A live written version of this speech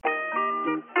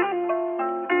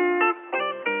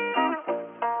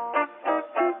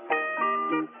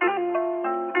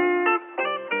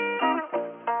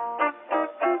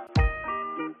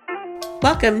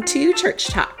Welcome to Church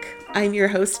Talk. I'm your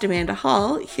host, Amanda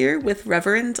Hall, here with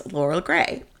Reverend Laurel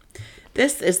Gray.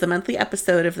 This is the monthly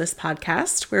episode of this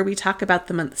podcast where we talk about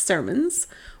the month's sermons,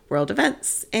 world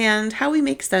events, and how we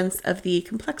make sense of the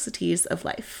complexities of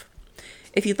life.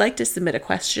 If you'd like to submit a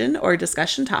question or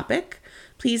discussion topic,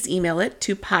 please email it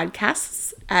to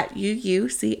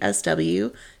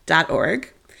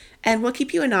podcasts@uucsw.org, and we'll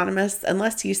keep you anonymous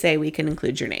unless you say we can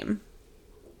include your name.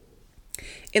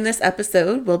 In this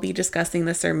episode, we'll be discussing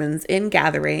the sermons In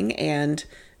Gathering and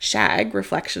Shag,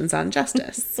 Reflections on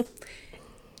Justice.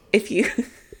 It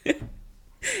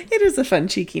is a fun,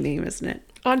 cheeky name, isn't it?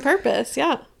 On purpose,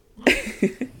 yeah.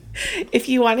 If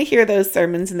you want to hear those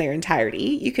sermons in their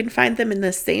entirety, you can find them in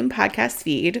the same podcast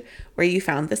feed where you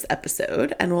found this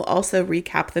episode, and we'll also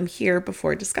recap them here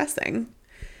before discussing.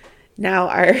 Now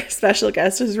our special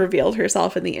guest has revealed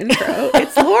herself in the intro.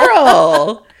 It's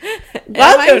Laurel.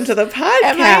 Welcome to the podcast.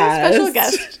 Am I a special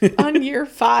guest on year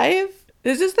 5?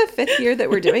 This is the 5th year that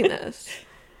we're doing this.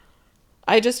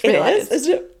 I just realized. Is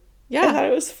it? Yeah. I thought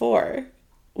it was 4.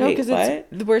 No, Wait, because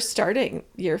we're starting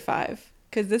year 5.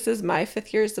 Because this is my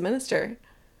 5th year as the minister.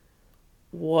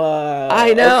 Whoa.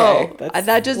 I know. Okay,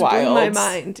 that just wild. blew my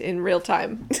mind in real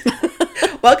time.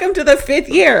 Welcome to the 5th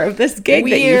year of this gig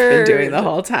that you've been doing the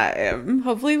whole time.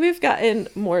 Hopefully we've gotten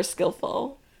more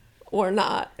skillful. Or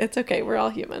not. It's okay. We're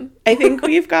all human. I think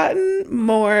we've gotten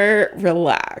more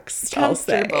relaxed, I'll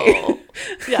say.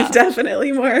 Yeah.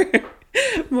 Definitely more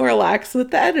relaxed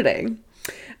with the editing.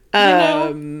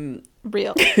 Real.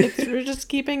 We're just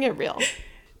keeping it real.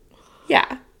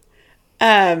 Yeah.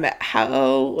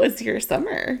 How was your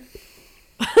summer?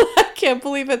 I can't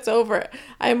believe it's over.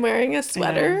 I'm wearing a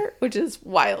sweater, which is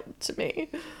wild to me.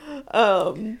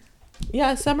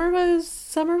 Yeah, summer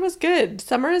was good.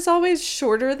 Summer is always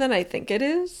shorter than I think it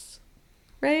is,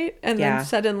 right? And then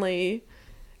suddenly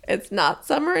it's not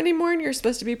summer anymore and you're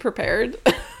supposed to be prepared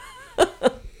to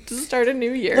start a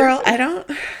new year. Laurel, I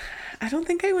don't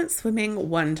think I went swimming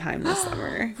one time this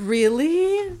summer.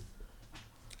 Really?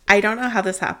 I don't know how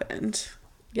this happened.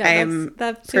 Yeah, I'm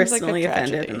that seems personally like a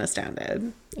offended tragedy. and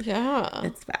astounded. Yeah.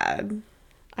 It's bad.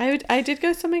 I did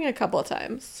go swimming a couple of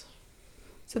times.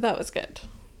 So that was good.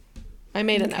 I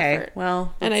made an effort.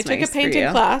 Well, and I took a painting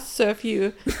class. So I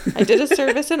did a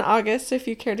service in August. If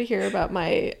you care to hear about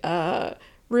my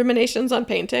ruminations on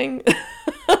painting.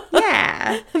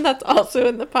 Yeah. And that's also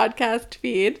in the podcast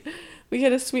feed. We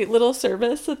had a sweet little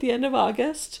service at the end of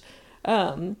August.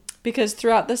 Because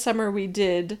throughout the summer we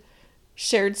did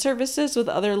shared services with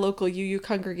other local UU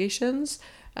congregations.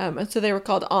 And so they were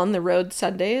called On the Road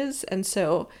Sundays. And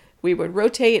so we would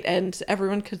rotate and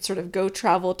everyone could sort of go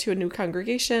travel to a new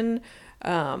congregation.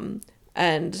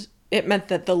 And it meant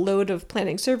that the load of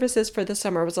planning services for the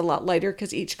summer was a lot lighter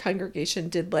because each congregation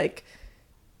did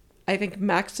I think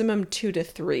maximum 2 to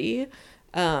 3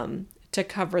 to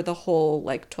cover the whole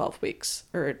 12 weeks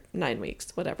or 9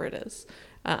 weeks, whatever it is.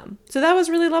 So that was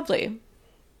really lovely.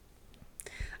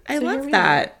 I love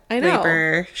that. I know.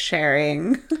 Labor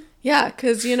sharing. Yeah,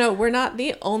 because, we're not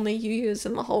the only UUs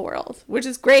in the whole world, which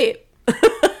is great.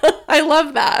 I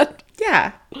love that.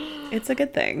 Yeah, it's a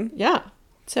good thing. Yeah.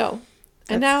 So,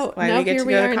 and That's now we get here to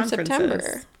we go are to in conferences.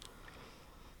 September.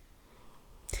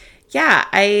 Yeah,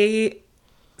 I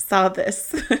saw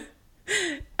this.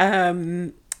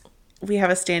 We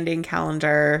have a standing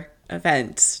calendar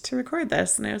event to record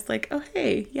this, and I was like, oh,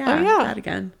 hey, that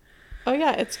again. Oh,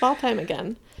 yeah, it's fall time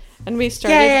again. And we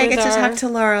started I get to talk to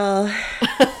Laurel.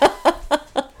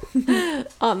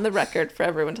 on the record for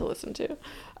everyone to listen to.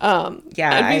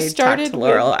 I talked to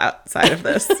Laurel outside of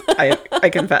this. I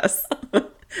confess.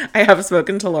 I have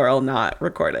spoken to Laurel, not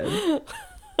recorded.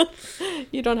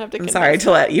 You don't have to. I'm sorry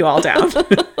to let you all down.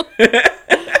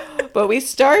 But we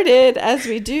started, as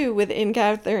we do, with In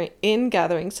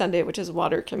Gathering Sunday, which is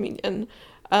water communion.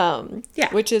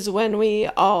 Which is when we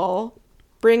all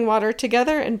bring water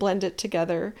together and blend it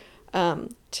together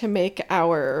to make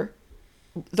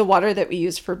the water that we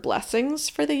use for blessings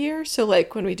for the year. So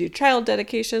when we do child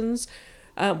dedications,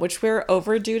 which we're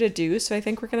overdue to do. So I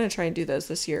think we're going to try and do those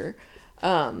this year.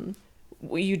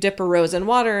 You dip a rose in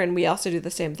water, and we also do the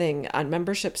same thing on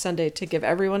Membership Sunday to give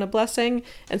everyone a blessing.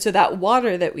 And so that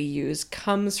water that we use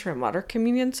comes from Water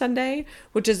Communion Sunday,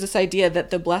 which is this idea that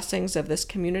the blessings of this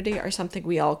community are something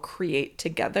we all create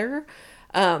together.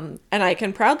 And I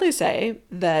can proudly say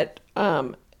that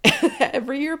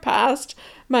every year past,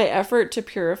 my effort to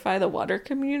purify the water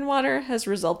communion water has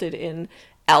resulted in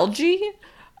algae,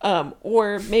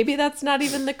 or maybe that's not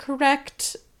even the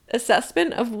correct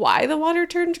assessment of why the water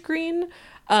turned green.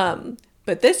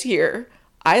 But this year,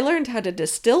 I learned how to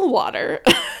distill water.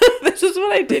 This is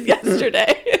what I did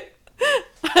yesterday.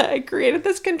 I created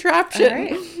this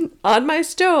contraption on my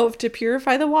stove to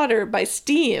purify the water by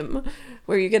steam,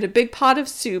 where you get a big pot of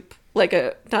soup, not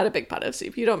a big pot of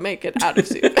soup. You don't make it out of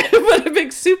soup, but a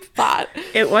big soup pot.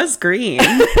 It was green.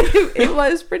 It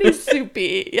was pretty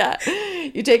soupy. Yeah.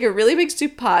 You take a really big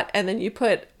soup pot and then you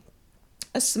put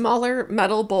a smaller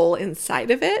metal bowl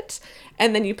inside of it.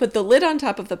 And then you put the lid on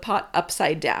top of the pot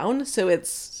upside down. So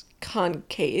it's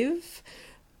concave.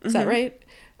 Is that right?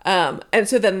 And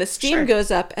so then the steam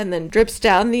goes up and then drips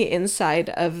down the inside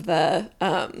of the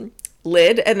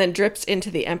lid and then drips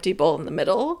into the empty bowl in the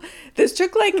middle. This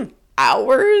took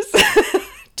hours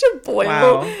to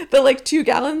boil the 2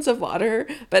 gallons of water.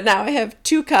 But now I have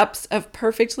 2 cups of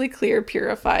perfectly clear,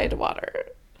 purified water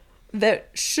that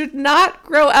should not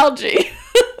grow algae.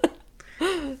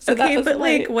 So okay, but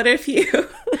what if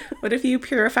you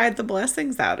purified the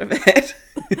blessings out of it?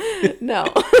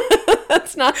 No,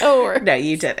 that's not how it works. No,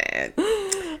 you didn't.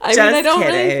 I don't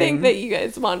really think that you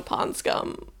guys want pond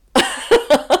scum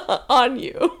on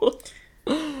you.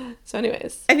 So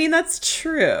anyways. I mean, that's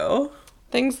true.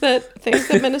 Things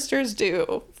that ministers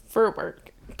do for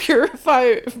work.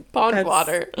 Purify pond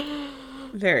water.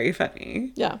 Very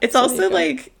funny. Yeah. It's also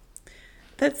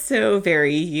that's so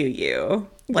very you.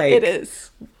 It is.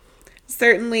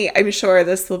 Certainly, I'm sure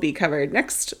this will be covered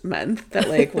next month,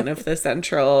 that one of the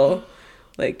central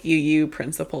ChUUrch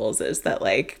principles is that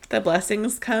the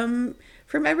blessings come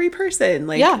from every person.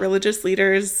 Religious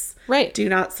leaders do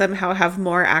not somehow have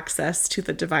more access to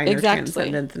the divine or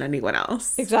transcendent than anyone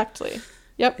else. Exactly.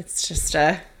 Yep. It's just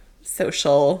a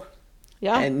social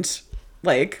and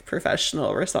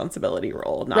professional responsibility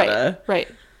role, not a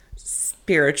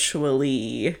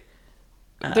spiritually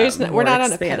we're not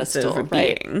on a pedestal,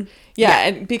 being. Right? Yeah,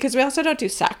 and because we also don't do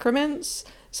sacraments,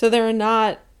 so they're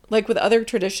not with other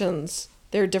traditions.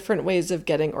 There are different ways of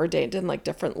getting ordained and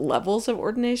different levels of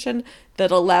ordination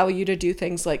that allow you to do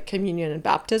things like communion and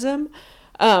baptism.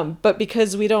 But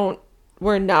because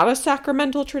we're not a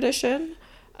sacramental tradition,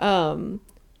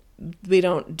 we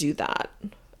don't do that.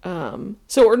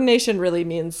 So ordination really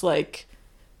means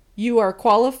you are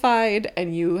qualified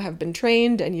and you have been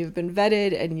trained and you've been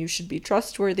vetted and you should be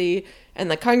trustworthy,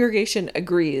 and the congregation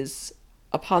agrees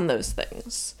upon those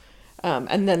things.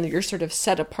 And then you're sort of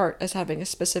set apart as having a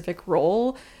specific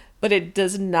role, but it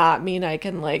does not mean I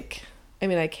can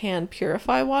I can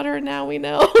purify water now, we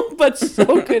know, but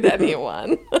so could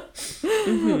anyone.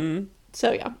 Mm-hmm.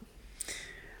 So yeah.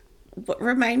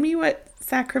 Remind me what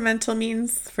sacramental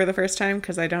means for the first time,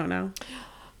 because I don't know.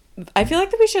 I feel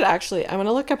that we should I'm going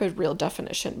to look up a real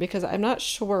definition because I'm not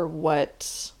sure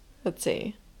what,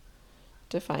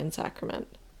 define sacrament.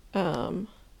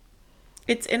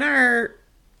 It's in our,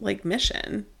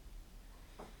 mission.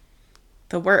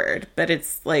 The word, but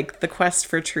it's the quest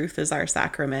for truth is our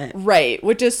sacrament. Right,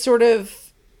 which is sort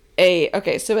of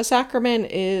so a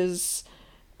sacrament is,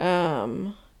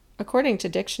 according to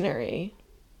dictionary,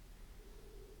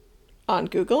 on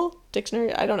Google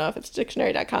dictionary, I don't know if it's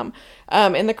dictionary.com,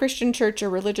 in the Christian church, a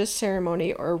religious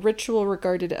ceremony or a ritual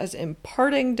regarded as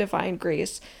imparting divine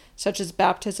grace, such as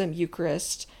baptism,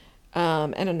 Eucharist,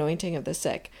 and anointing of the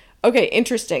sick. Okay,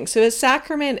 interesting. So a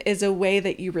sacrament is a way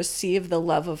that you receive the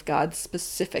love of God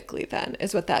specifically, then,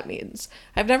 is what that means.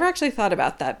 I've never actually thought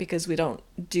about that because we don't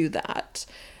do that.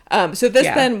 So this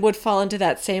then would fall into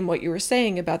that same, what you were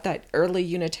saying about that early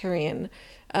Unitarian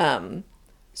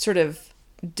sort of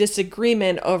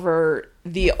disagreement over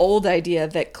the old idea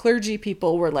that clergy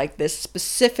people were this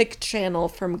specific channel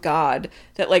from God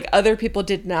that other people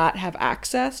did not have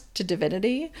access to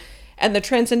divinity. And the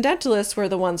transcendentalists were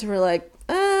the ones who were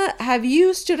have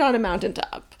you stood on a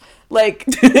mountaintop?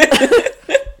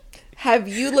 Have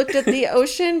you looked at the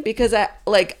ocean? Because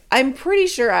I'm pretty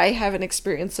sure I have an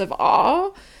experience of awe.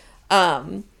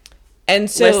 And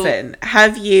so listen,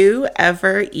 have you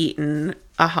ever eaten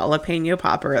a jalapeno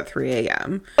popper at 3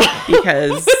 a.m.?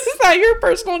 Because is that your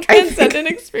personal transcendent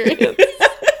experience?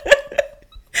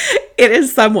 It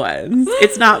is someone's.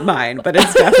 It's not mine, but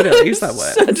it's definitely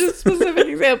someone's. Such a specific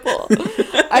example.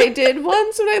 I did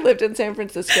once when I lived in San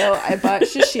Francisco. I bought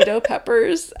shishito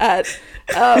peppers at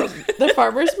the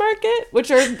farmer's market,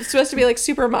 which are supposed to be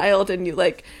super mild, and you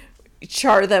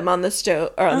char them on the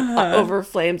stove or over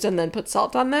flames and then put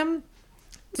salt on them.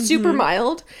 Super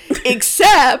mild,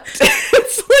 except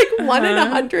it's 1 in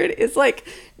 100 is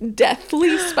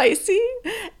deathly spicy,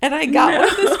 and I got one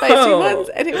of the spicy ones,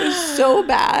 and it was so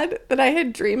bad that I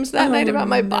had dreams that night about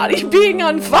my body being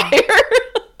on fire.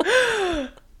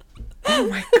 Oh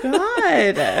my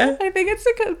god! I think it's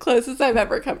the closest I've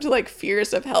ever come to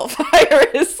fears of hellfire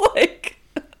is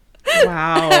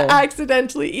Wow.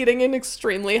 accidentally eating an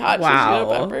extremely hot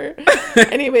shishito pepper.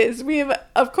 Anyways, we've,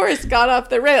 of course, gone off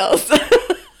the rails.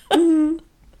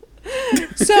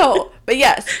 But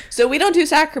yes, so we don't do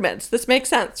sacraments. This makes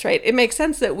sense, right? It makes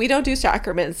sense that we don't do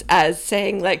sacraments as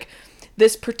saying, like,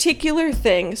 this particular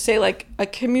thing, say like a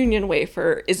communion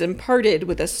wafer, is imparted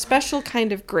with a special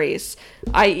kind of grace,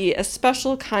 i.e. a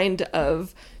special kind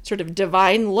of sort of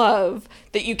divine love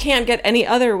that you can't get any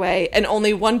other way, and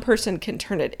only one person can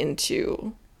turn it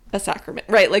into a sacrament,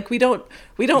 right? Like we don't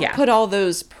put all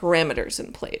those parameters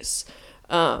in place.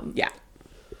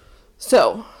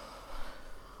 So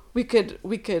we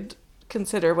could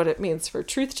consider what it means for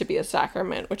truth to be a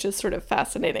sacrament, which is sort of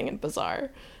fascinating and bizarre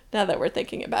now that we're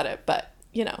thinking about it, but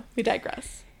we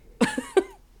digress.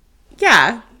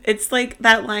 Yeah, it's like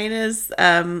that line is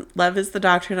love is the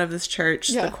doctrine of this church,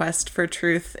 the quest for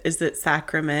truth is its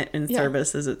sacrament, and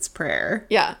service is its prayer.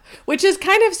 Yeah, which is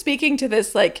kind of speaking to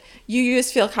this, like, you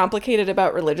just feel complicated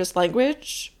about religious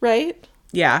language, right?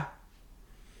 Yeah.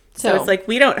 So it's like,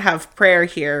 we don't have prayer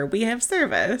here, we have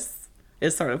service.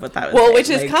 Is sort of what that was. Well, saying. Which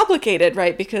is complicated,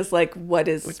 right? Because, like, what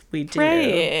is we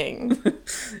praying?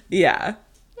 Yeah.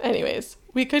 Anyways,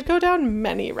 we could go down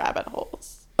many rabbit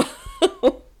holes.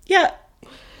 Yeah.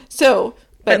 So,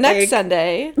 but next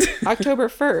Sunday, October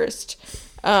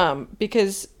 1st,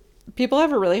 because people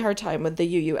have a really hard time with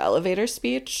the UU elevator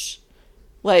speech.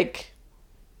 Like,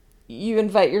 you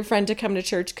invite your friend to come to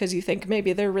church because you think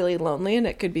maybe they're really lonely and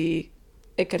it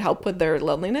could help with their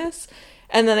loneliness.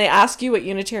 And then they ask you what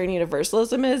Unitarian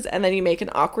Universalism is, and then you make an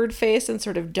awkward face and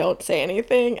sort of don't say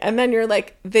anything. And then you're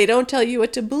like, they don't tell you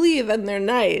what to believe, and they're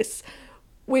nice.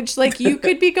 Which, like, you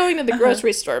could be going to the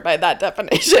grocery store by that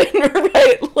definition,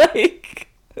 right? Like...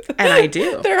 And I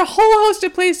do. There are a whole host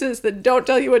of places that don't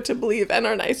tell you what to believe and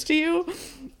are nice to you.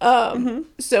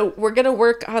 So we're going to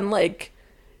work on, like,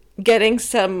 getting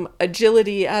some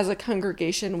agility as a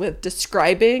congregation with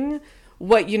describing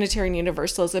what Unitarian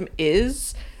Universalism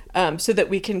is, so that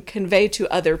we can convey to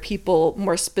other people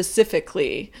more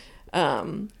specifically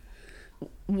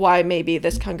why maybe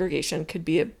this congregation could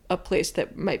be a place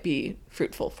that might be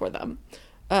fruitful for them.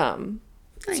 Nice.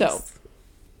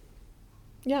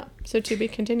 So to be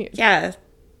continued. Yeah.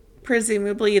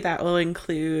 Presumably that will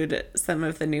include some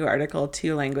of the new Article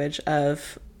 2 language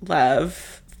of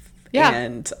love. Yeah.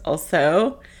 And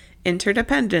also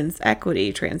interdependence,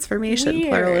 equity, transformation,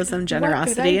 pluralism,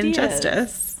 generosity, and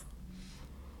justice.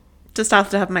 Just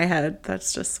off the top of my head,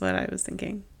 that's just what I was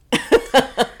thinking.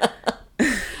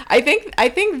 I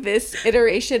think this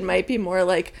iteration might be more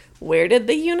like, where did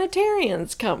the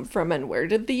Unitarians come from and where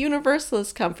did the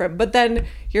Universalists come from? But then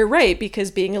you're right,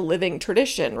 because being a living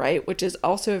tradition, right, which is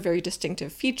also a very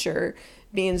distinctive feature,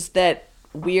 means that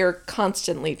we are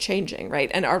constantly changing,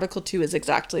 right? And Article 2 is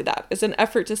exactly that. It's an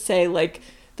effort to say, like,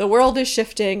 the world is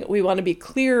shifting. We want to be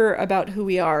clearer about who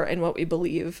we are and what we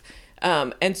believe.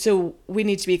 And so we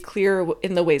need to be clear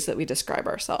in the ways that we describe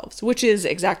ourselves, which is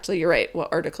exactly, you're right, what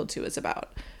Article 2 is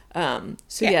about.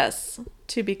 Yes,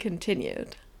 to be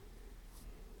continued.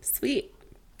 Sweet.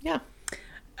 Yeah.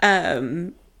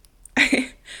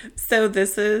 So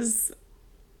this is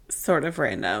sort of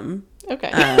random.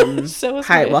 Okay. So is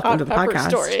hi, welcome to the podcast.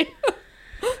 Story.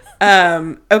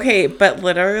 Okay, but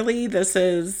literally this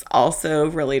is also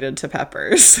related to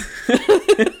peppers.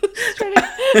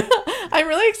 I'm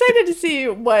really excited to see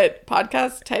what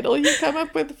podcast title you come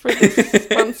up with for this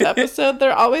month's episode.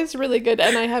 They're always really good,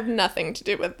 and I have nothing to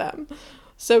do with them.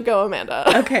 So go,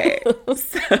 Amanda. Okay.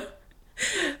 So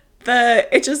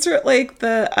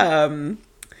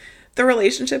the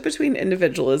relationship between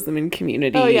individualism and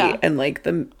community, and like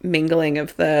the mingling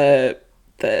of the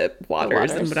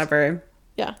waters and whatever.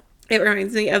 Yeah. It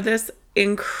reminds me of this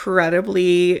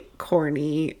incredibly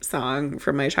corny song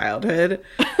from my childhood,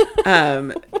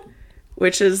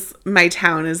 which is "My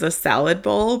Town is a Salad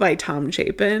Bowl" by Tom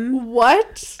Chapin.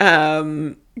 What?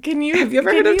 Have you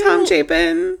ever heard of Tom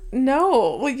Chapin?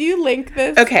 No. Will you link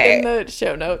this in the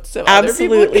show notes so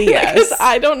absolutely other people can, yes. Because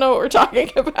I don't know what we're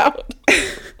talking about.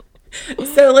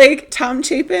 So, like, Tom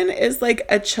Chapin is like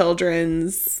a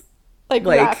children's like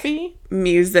rappy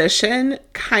musician,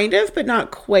 kind of, but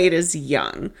not quite as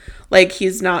young. Like, he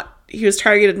was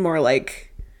targeted more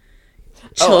like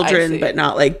children, but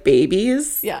not like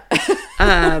babies. Yeah.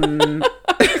 Are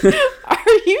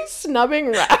you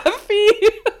snubbing Raffi?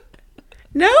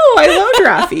 No, I loved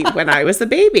Raffi when I was a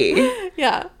baby.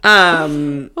 Yeah.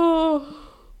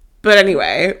 But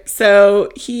anyway,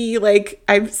 so he, like,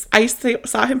 I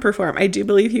saw him perform. I do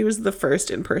believe he was the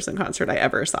first in-person concert I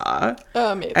ever saw.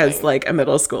 Amazing. As, like, a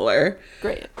middle schooler.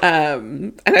 Great.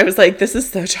 And I was like, this is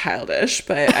so childish,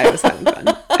 but I was having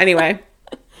fun. Anyway.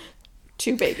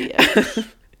 to babyish.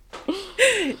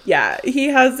 Yeah, he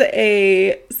has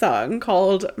a song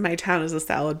called My Town is a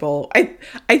Salad Bowl. I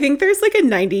think there's like a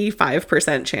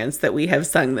 95% chance that we have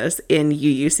sung this in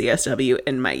UUCSW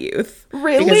in my youth.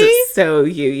 Really? Because it's so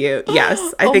UU.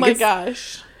 Yes. I think my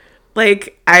gosh.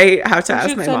 Like, I have to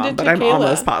ask my send mom, it but to I'm Kayla.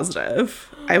 almost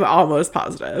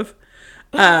positive.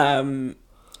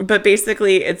 But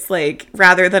basically it's like,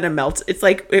 rather than it's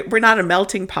like, we're not a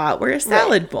melting pot, we're a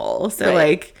salad bowl. So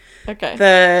like, okay,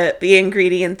 the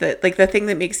ingredient that, like, the thing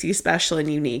that makes you special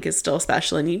and unique is still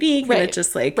special and unique. And it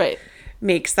just like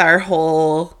makes our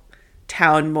whole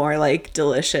town more like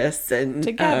delicious and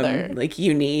like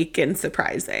unique and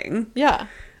surprising. Yeah.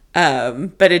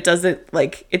 But it doesn't,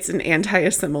 like, it's an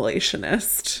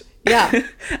anti-assimilationist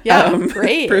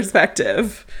great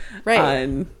perspective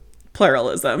on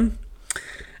pluralism.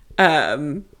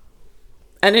 And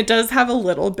it does have a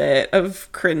little bit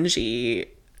of cringy.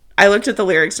 I looked at the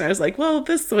lyrics and I was like, well,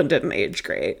 this one didn't age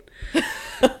great.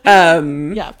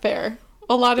 Yeah, fair.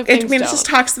 A lot of things it just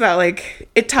talks about, like,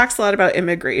 it talks a lot about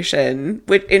immigration,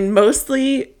 which in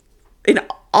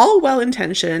all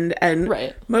well-intentioned and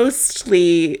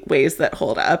mostly ways that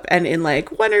hold up, and in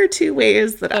like one or two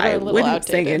ways that I wouldn't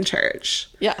sing in church.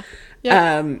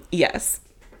 Yes.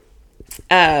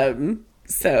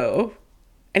 So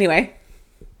anyway.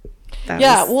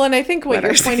 Well, and I think what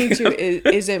you're pointing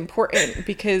to is important,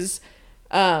 because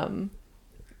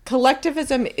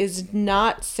collectivism is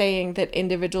not saying that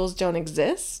individuals don't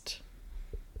exist.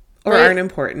 Or aren't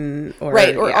important.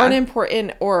 Aren't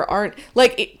important, or aren't...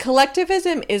 Like,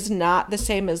 collectivism is not the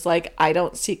same as, like, I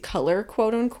don't see color,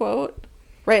 quote unquote.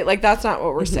 Right? Like, that's not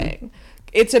what we're saying.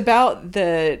 It's about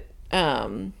the...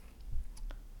 not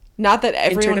that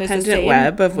everyone is the same.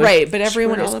 Web of but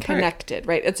everyone is connected.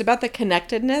 Right? It's about the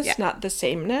connectedness, not the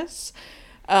sameness.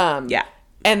 And,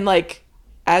 like,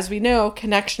 as we know,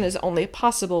 connection is only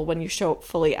possible when you show up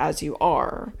fully as you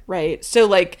are. Right? So,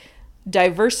 like...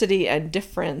 diversity and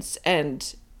difference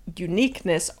and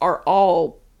uniqueness are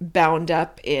all bound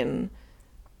up in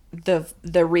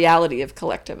the reality of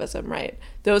collectivism, right?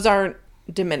 Those aren't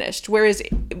diminished. Whereas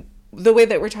the way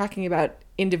that we're talking about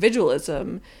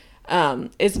individualism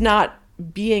is not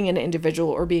being an individual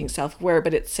or being self-aware,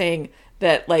 but it's saying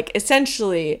that, like,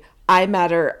 essentially I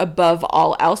matter above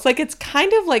all else. Like, it's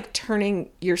kind of like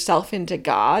turning yourself into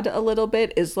God a little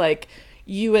bit, is like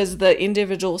you as the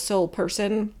individual soul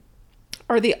person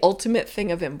are the ultimate thing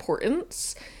of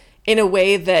importance in a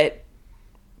way that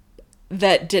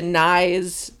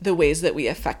denies the ways that we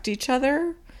affect each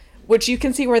other, which you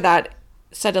can see where that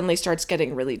suddenly starts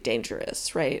getting really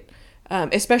dangerous, right?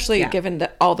 Especially given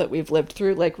that all that we've lived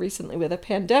through, like recently with a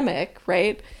pandemic,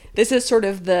 right? This is sort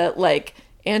of the, like,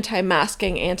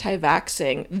 anti-masking,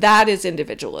 anti-vaxxing. That is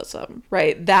individualism,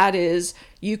 right? That is,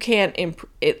 you can't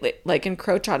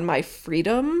encroach on my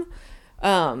freedom,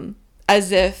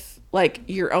 as if, like,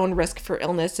 your own risk for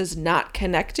illness is not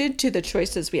connected to the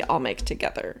choices we all make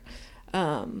together.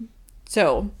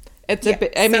 So it's a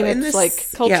bit, I mean, it's this, like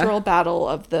cultural battle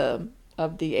of the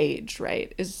age,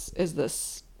 right? Is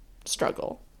this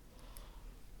struggle.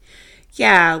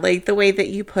 Yeah. Like, the way that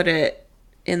you put it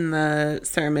in the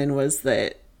sermon was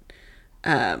that,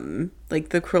 like,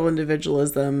 the cruel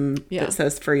individualism that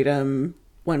says freedom,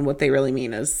 when what they really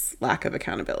mean is lack of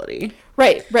accountability.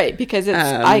 Right, because it's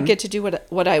I get to do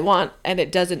what I want, and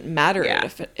it doesn't matter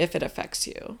if it affects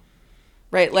you.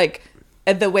 Right? Like,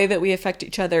 the way that we affect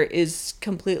each other is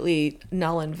completely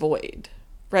null and void,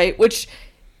 right? Which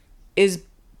is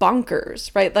bonkers,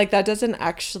 right? Like, that doesn't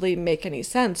actually make any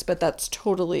sense, but that's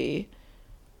totally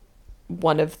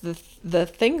one of the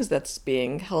things that's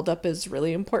being held up as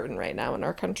really important right now in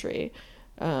our country.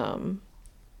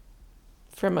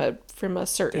 From a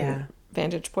certain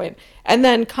vantage point. And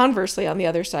then conversely, on the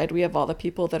other side, we have all the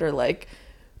people that are like,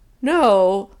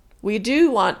 no, we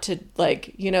do want to,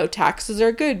 like, you know, taxes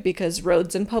are good because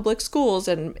roads and public schools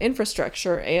and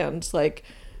infrastructure, and, like,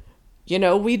 you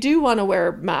know, we do want to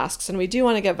wear masks and we do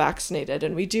want to get vaccinated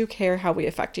and we do care how we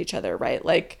affect each other, right?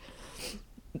 Like,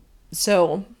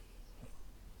 so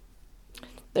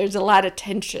there's a lot of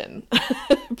tension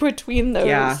between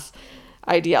those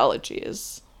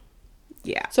ideologies.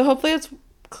 Yeah. So hopefully it's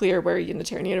clear where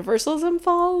Unitarian Universalism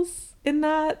falls in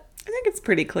that. I think it's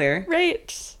pretty clear.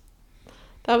 Right.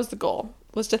 That was the goal,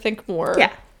 was to think more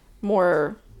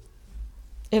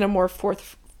in a more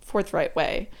forthright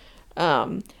way.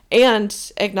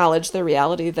 And acknowledge the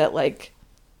reality that, like,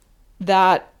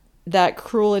 that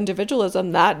cruel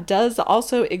individualism, that does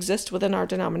also exist within our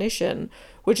denomination,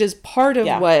 which is part of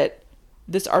what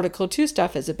this Article 2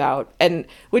 stuff is about, and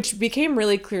which became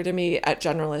really clear to me at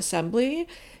General Assembly,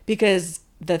 because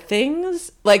the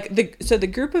things like the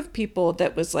group of people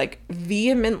that was like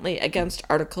vehemently against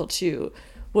Article 2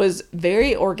 was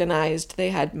very organized.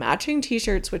 They had matching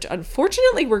t-shirts, which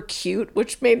unfortunately were cute,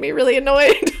 which made me really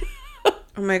annoyed.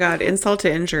 Oh my God, insult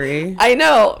to injury. I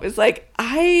know. It was like,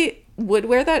 I would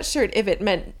wear that shirt if it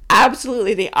meant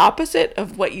absolutely the opposite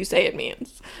of what you say it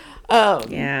means.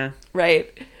 Yeah.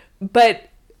 Right. But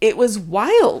it was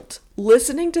wild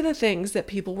listening to the things that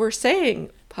people were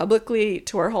saying publicly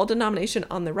to our whole denomination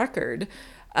on the record.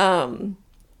 And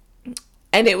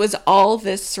it was all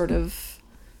this sort of,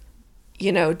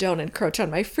 you know, don't encroach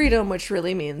on my freedom, which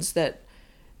really means that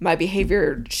my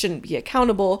behavior shouldn't be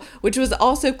accountable, which was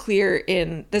also clear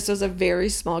in, this was a very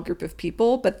small group of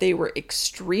people, but they were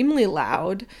extremely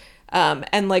loud.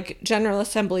 And like General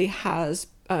Assembly has,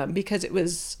 because it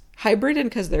was hybrid and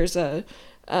because there's an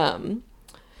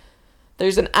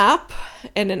app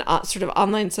and an sort of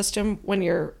online system when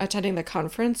you're attending the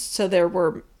conference. So there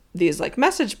were these like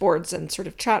message boards and sort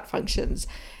of chat functions.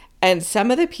 And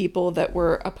some of the people that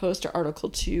were opposed to Article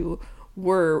 2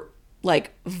 were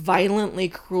like violently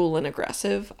cruel and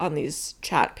aggressive on these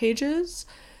chat pages.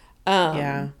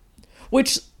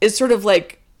 Which is sort of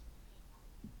like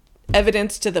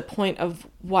evidence to the point of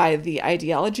why the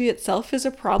ideology itself is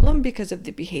a problem, because of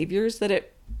the behaviors that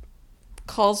it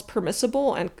calls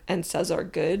permissible and says are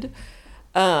good,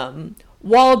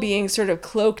 while being sort of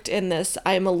cloaked in this,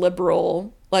 I'm a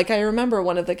liberal. Like, I remember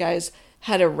one of the guys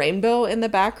had a rainbow in the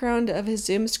background of his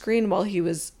Zoom screen while he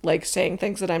was like saying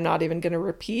things that I'm not even going to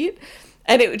repeat.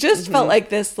 And it just felt like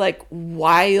this like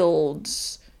wild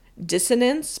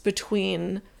dissonance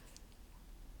between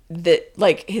the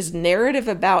like his narrative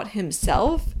about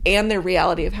himself and the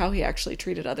reality of how he actually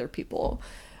treated other people.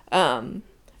 And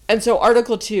so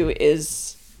Article 2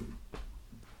 is,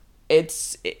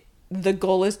 the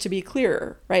goal is to be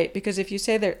clearer, right? Because if you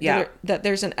say that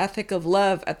there's an ethic of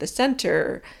love at the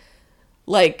center,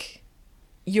 like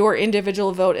your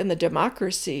individual vote in the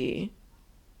democracy,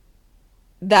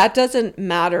 that doesn't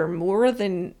matter more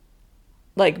than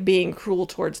like being cruel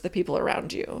towards the people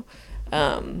around you.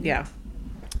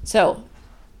 So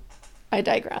I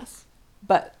digress,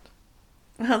 but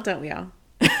well, don't we all?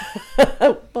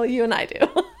 Well, you and I do.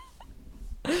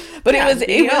 But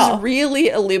it was really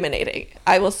illuminating,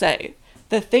 I will say.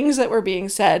 The things that were being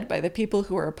said by the people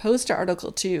who were opposed to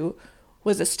Article 2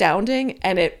 was astounding,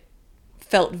 and it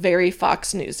felt very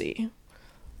Fox Newsy.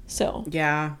 So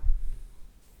yeah,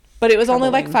 but it was only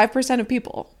like 5% of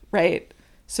people, right?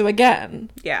 So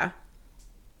again,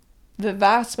 the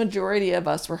vast majority of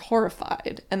us were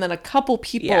horrified, and then a couple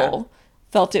people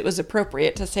felt it was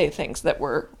appropriate to say things that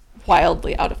were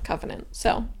wildly out of covenant.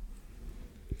 So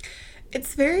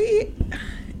it's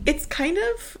kind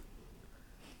of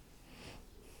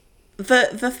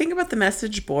the thing about the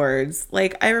message boards.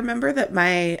 Like, I remember that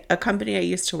a company I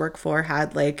used to work for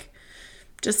had like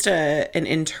just an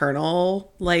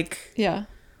internal like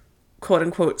quote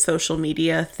unquote social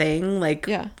media thing, like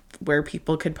where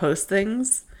people could post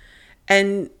things,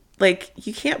 and like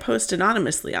you can't post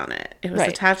anonymously on it. It was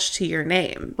attached to your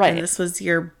name, and this was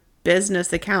your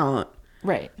business account,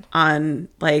 on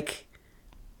like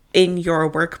in your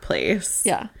workplace.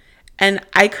 And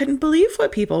I couldn't believe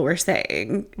what people were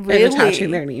saying and attaching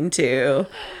their name to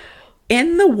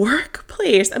in the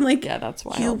workplace. I'm like, that's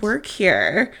wild. You work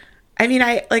here. I mean,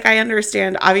 I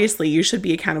understand, obviously you should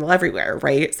be accountable everywhere,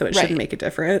 right? So it shouldn't make a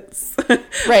difference.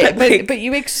 But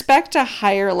you expect a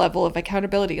higher level of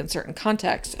accountability in certain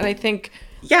contexts. And I think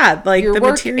like the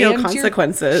material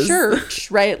consequences. Church,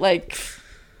 right? Like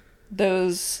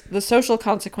the social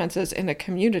consequences in a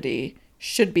community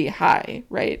should be high,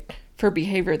 right? For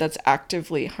behavior that's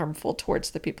actively harmful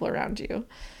towards the people around you.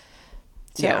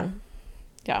 So,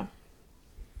 yeah.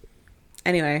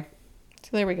 Anyway.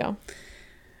 So there we go.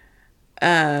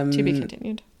 To be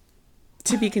continued.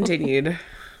 To be continued.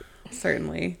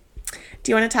 Certainly.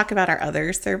 Do you want to talk about our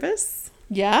other service?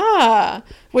 Yeah.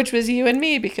 Which was you and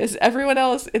me, because everyone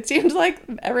else, it seems like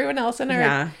everyone else in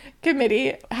our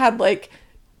committee had like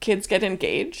kids get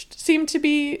engaged, seemed to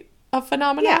be a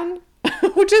phenomenon.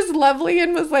 Which is lovely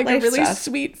and was like a really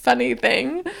sweet, funny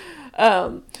thing.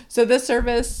 So this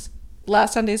service,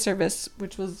 last Sunday's service,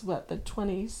 which was the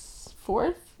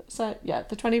 24th? So,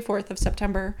 the 24th of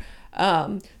September.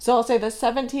 So I'll say the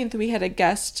 17th, we had a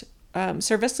guest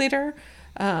service leader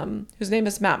whose name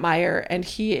is Matt Meyer, and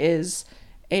he is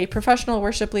a professional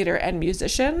worship leader and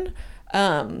musician.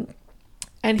 And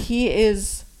he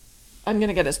is, I'm going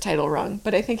to get his title wrong,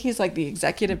 but I think he's like the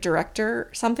executive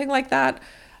director, something like that,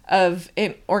 of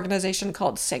an organization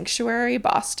called ChUUrch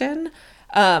Boston,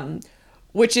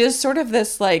 which is sort of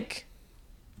this like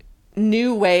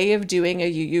new way of doing a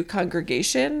UU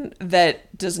congregation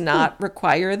that does not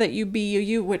require that you be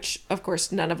UU, which of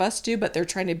course none of us do, but they're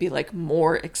trying to be like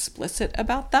more explicit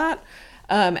about that.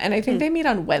 And I think they meet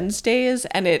on Wednesdays,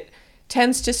 and it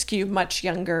tends to skew much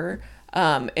younger.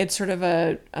 It's sort of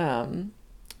a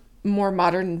more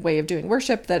modern way of doing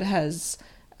worship that has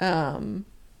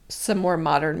some more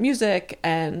modern music,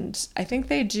 and I think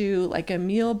they do like a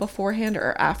meal beforehand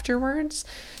or afterwards.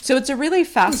 So it's a really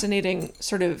fascinating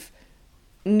sort of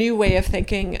new way of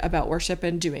thinking about worship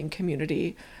and doing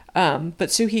community. But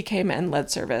Suhi came and led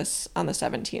service on the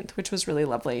 17th, which was really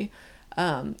lovely.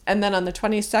 And then on the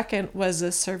 22nd was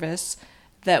a service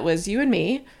that was you and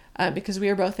me, because we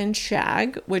were both in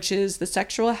ChUUrch, which is the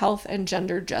Sexual Health and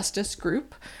Gender Justice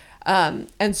group.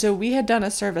 And so we had done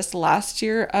a service last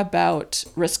year about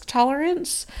risk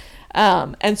tolerance.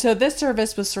 And so this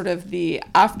service was sort of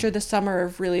after the summer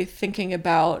of really thinking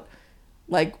about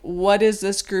like, what is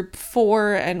this group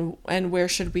for, and where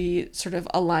should we sort of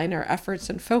align our efforts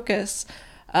and focus?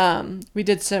 We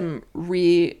did some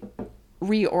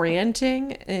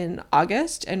reorienting in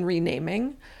August and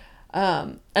renaming.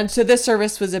 And so this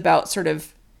service was about sort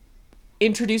of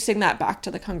introducing that back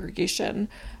to the congregation,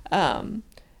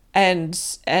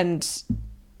 and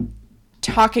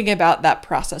talking about that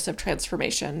process of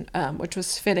transformation, which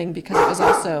was fitting because it was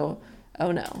also,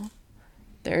 oh no,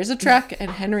 there's a truck and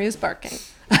Henry is barking.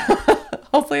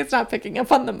 Hopefully it's not picking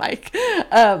up on the mic,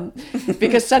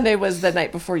 because Sunday was the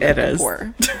night before Yom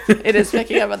Kippur. It is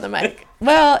picking up on the mic.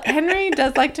 Well, Henry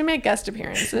does like to make guest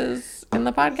appearances in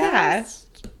the podcast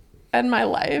and my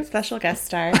life. Special guest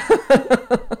star.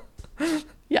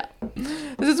 Yeah.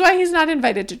 This is why he's not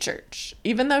invited to church.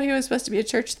 Even though he was supposed to be a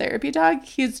church therapy dog,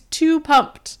 he's too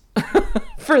pumped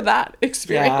for that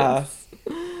experience.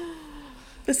 Yeah.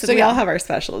 Listen, we all have our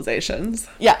specializations.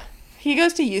 Yeah. He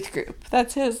goes to youth group.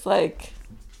 That's his, like...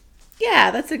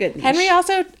 Yeah, that's a good niche. Henry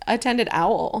also attended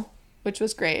OWL, which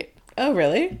was great. Oh,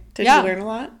 really? Did you learn a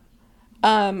lot?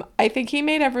 I think he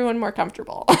made everyone more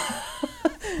comfortable.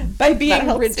 By being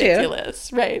ridiculous.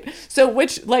 Too. Right. So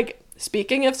which, like,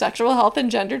 speaking of sexual health and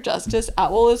gender justice,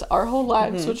 OWL is Our Whole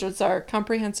Lives, which is our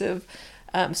comprehensive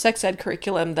sex ed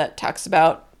curriculum that talks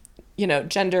about, you know,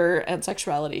 gender and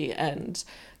sexuality and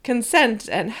consent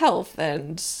and health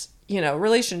and, you know,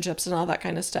 relationships and all that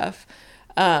kind of stuff.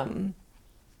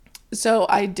 So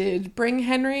I did bring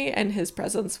Henry, and his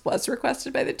presence was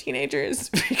requested by the teenagers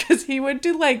because he would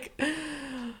do like,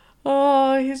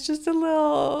 oh, he's just a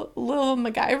little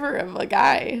MacGyver of a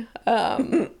guy.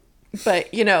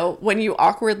 But, you know, when you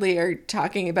awkwardly are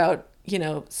talking about, you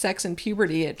know, sex and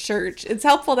puberty at church, it's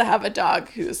helpful to have a dog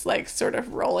who's like sort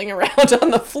of rolling around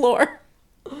on the floor.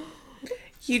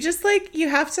 You just like, you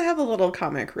have to have a little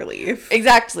comic relief.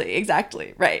 Exactly.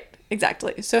 Right.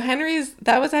 Exactly. So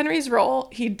that was Henry's role.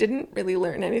 He didn't really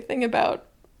learn anything about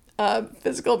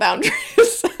physical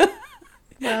boundaries.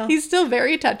 Well, he's still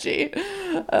very touchy.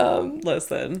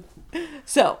 Listen.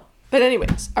 So, but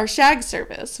anyways, our shag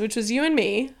service, which was you and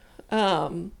me,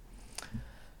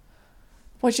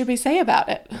 what should we say about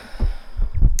it?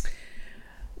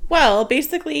 Well,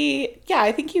 basically, yeah,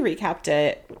 I think you recapped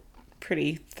it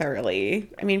pretty thoroughly.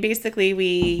 I mean, basically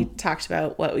we talked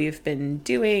about what we've been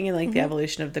doing and like the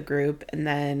evolution of the group, and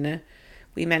then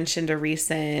we mentioned a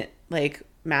recent like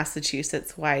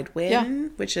Massachusetts wide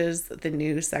win, which is the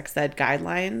new sex ed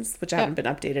guidelines, which haven't been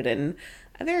updated in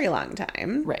a very long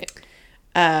time. Right.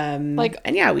 And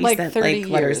yeah, we sent like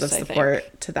letters of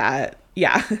support to that.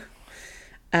 Yeah.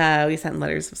 We sent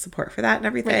letters of support for that and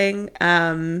everything.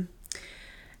 Right.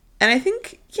 And I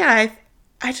think, yeah,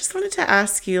 I just wanted to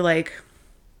ask you, like,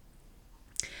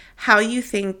 how you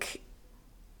think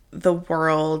the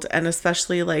world, and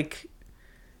especially, like,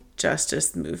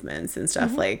 justice movements and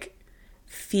stuff, like,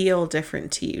 feel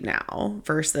different to you now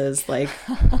versus, like,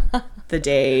 the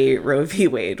day Roe v.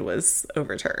 Wade was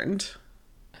overturned.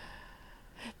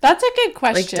 That's a good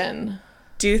question. Like,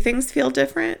 do things feel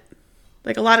different?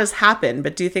 Like, a lot has happened,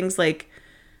 but do things, like,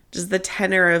 does the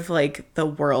tenor of, like, the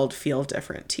world feel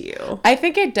different to you? I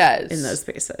think it does. In those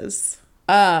spaces.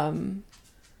 I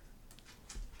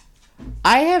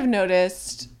have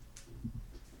noticed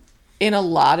in a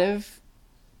lot of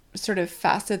sort of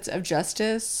facets of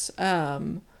justice,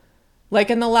 like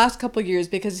in the last couple of years,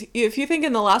 because if you think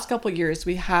in the last couple of years,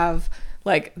 we have,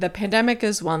 like, the pandemic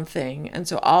is one thing. And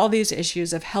so all these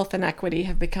issues of health inequity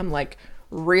have become, like,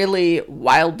 really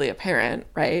wildly apparent,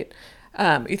 right?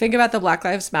 You think about the Black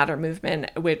Lives Matter movement,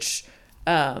 which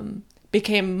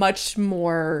became much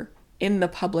more in the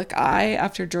public eye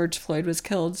after George Floyd was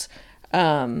killed.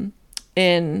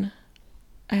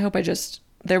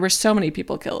 There were so many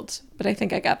people killed, but I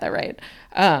think I got that right.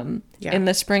 In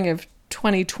the spring of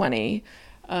 2020,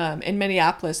 in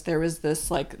Minneapolis, there was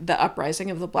this, like, the uprising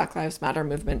of the Black Lives Matter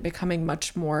movement becoming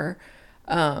much more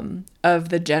of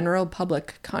the general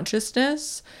public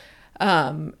consciousness.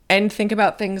 And think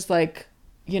about things like,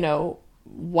 you know,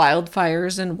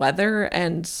 wildfires and weather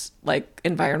and, like,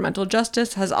 environmental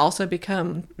justice has also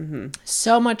become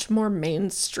so much more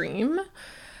mainstream.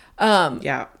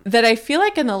 That I feel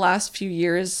like in the last few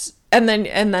years, and then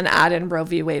add in Roe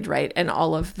v. Wade, right, and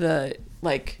all of the,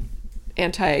 like,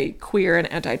 anti-queer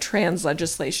and anti-trans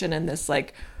legislation and this,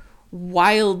 like,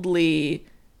 wildly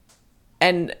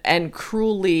and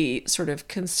cruelly sort of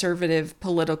conservative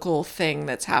political thing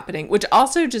that's happening, which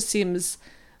also just seems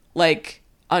like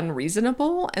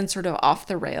unreasonable and sort of off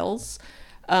the rails.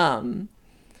 I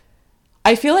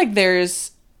feel like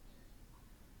there's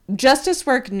justice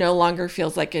work no longer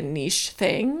feels like a niche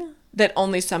thing that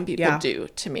only some people do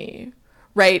to me,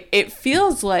 right? It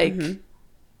feels like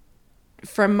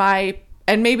from my,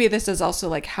 and maybe this is also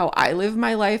like how I live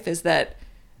my life, is that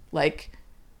like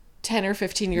 10 or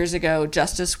 15 years ago,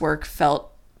 justice work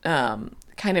felt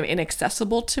kind of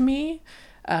inaccessible to me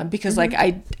because like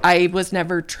I was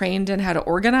never trained in how to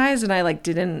organize, and I like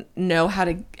didn't know how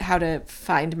to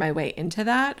find my way into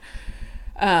that.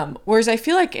 Whereas I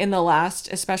feel like in the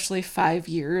last, especially 5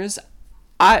 years,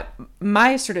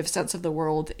 my sort of sense of the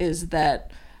world is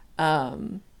that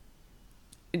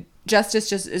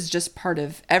justice is just part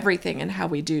of everything and how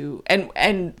we do,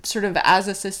 and sort of as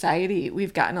a society,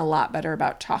 we've gotten a lot better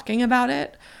about talking about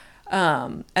it.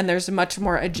 And there's much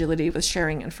more agility with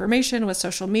sharing information with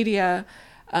social media.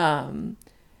 And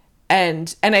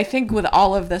I think with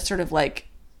all of this sort of like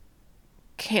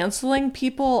canceling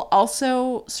people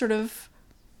also sort of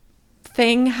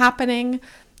thing happening,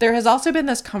 there has also been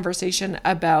this conversation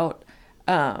about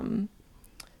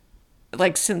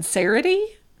like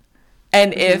sincerity,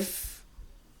 and if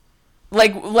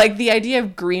like the idea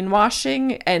of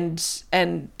greenwashing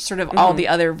and sort of all the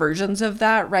other versions of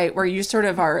that, right, where you sort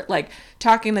of are like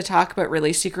talking the talk but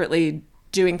really secretly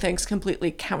doing things completely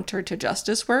counter to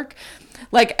justice work.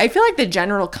 Like I feel like the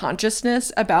general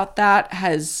consciousness about that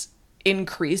has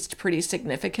increased pretty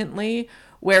significantly,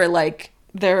 where like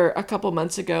there a couple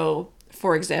months ago,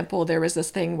 for example, there was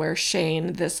this thing where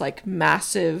Shane, this like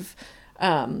massive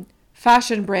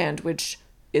fashion brand, which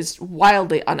is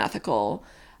wildly unethical,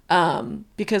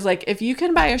 because like if you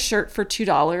can buy a shirt for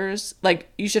 $2,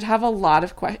 like you should have a lot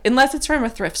of questions, unless it's from a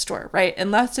thrift store, right?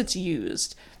 Unless it's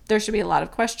used, there should be a lot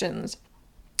of questions.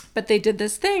 But they did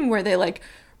this thing where they like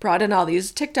brought in all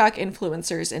these TikTok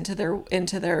influencers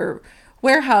into their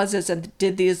warehouses and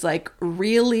did these like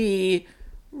really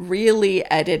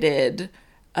edited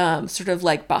sort of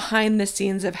like behind the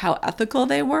scenes of how ethical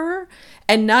they were.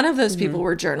 And none of those people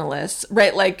were journalists,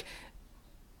 right? Like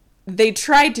they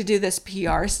tried to do this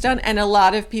PR stunt, and a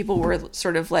lot of people were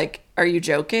sort of like, are you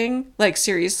joking? Like,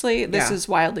 seriously, this is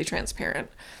wildly transparent.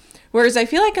 Whereas I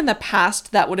feel like in the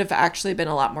past that would have actually been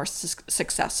a lot more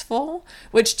successful,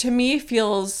 which to me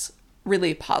feels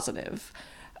really positive.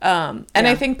 And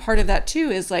I think part of that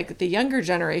too is like the younger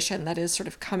generation that is sort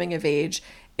of coming of age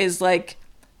is like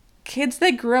kids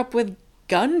that grew up with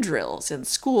gun drills in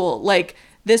school. Like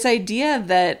this idea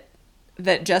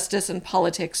that justice and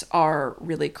politics are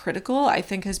really critical, I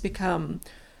think has become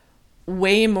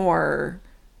way more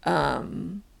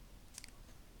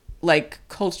like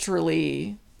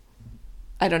culturally,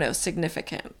 I don't know,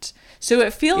 significant. So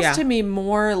it feels to me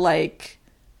more like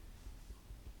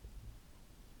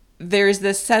there's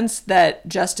this sense that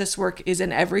justice work is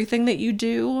in everything that you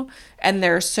do, and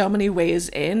there are so many ways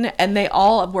in, and they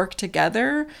all work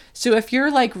together. So if you're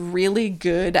like really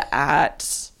good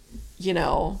at, you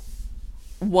know,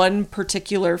 one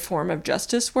particular form of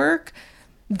justice work,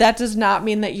 that does not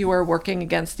mean that you are working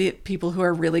against the people who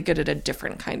are really good at a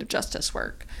different kind of justice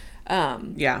work.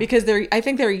 Because I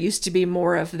think there used to be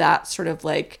more of that sort of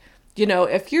like, you know,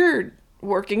 if you're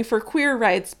working for queer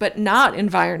rights but not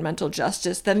environmental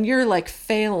justice, then you're like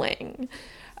failing.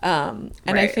 And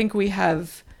I think we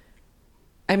have,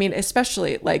 I mean,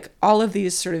 especially like all of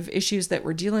these sort of issues that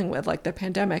we're dealing with, like the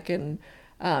pandemic and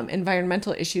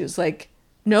environmental issues, like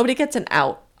nobody gets an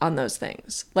out on those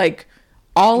things. Like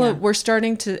we're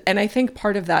starting to, and I think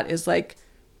part of that is like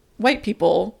white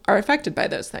people are affected by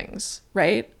those things,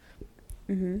 right?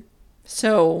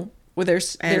 So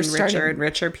there's richer and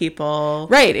richer people,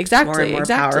 right? Exactly, more and more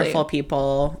powerful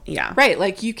people, right.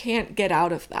 Like you can't get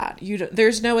out of that.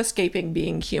 There's no escaping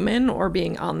being human or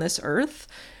being on this earth,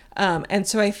 and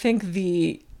so I think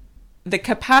the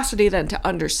capacity then to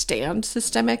understand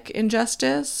systemic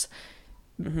injustice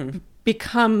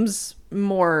becomes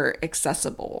more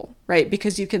accessible, right?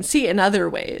 Because you can see in other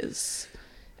ways.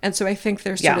 And so I think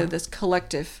there's sort of this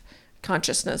collective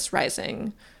consciousness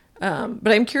rising. But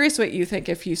I'm curious what you think,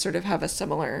 if you sort of have a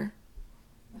similar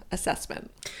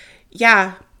assessment.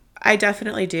 Yeah, I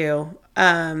definitely do.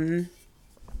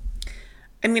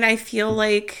 I mean, I feel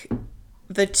like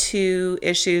the two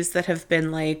issues that have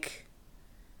been like,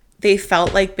 they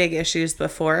felt like big issues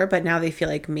before, but now they feel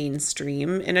like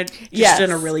mainstream in a just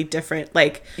in a really different,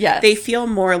 like, they feel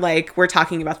more like we're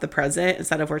talking about the present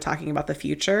instead of we're talking about the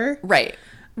future. Right.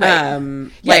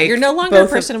 Like, you're no longer a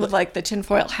person with like the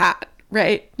tinfoil hat,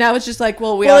 right? Now it's just like,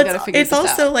 well, we all got to figure this out.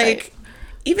 It's also like,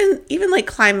 even like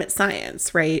climate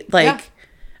science, right? Like,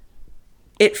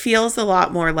 it feels a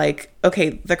lot more like,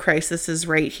 okay, the crisis is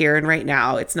right here and right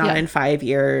now. It's not in 5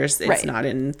 years. It's not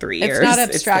in 3 years. It's not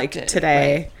abstracted. It's like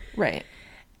today. Right.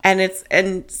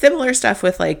 And similar stuff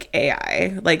with like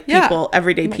AI. Like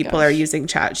everyday people are using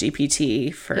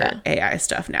ChatGPT for AI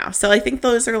stuff now. So I think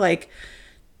those are like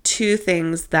two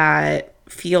things that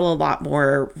feel a lot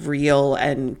more real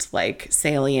and like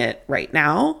salient right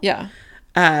now. Yeah.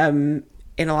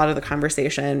 In a lot of the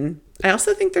conversation. I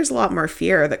also think there's a lot more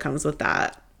fear that comes with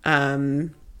that. Oh,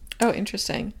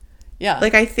 interesting. Yeah.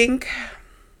 Like, I think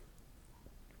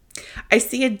I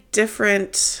see a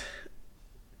different,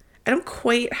 I don't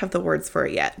quite have the words for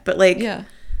it yet, but like,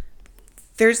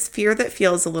 there's fear that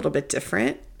feels a little bit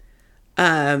different.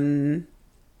 It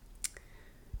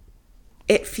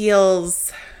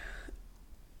feels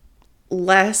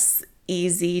less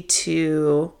easy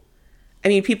to, I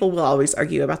mean, people will always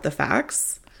argue about the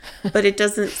facts, but it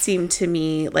doesn't seem to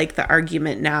me like the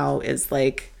argument now is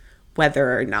like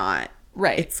whether or not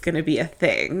it's going to be a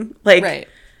thing. Like,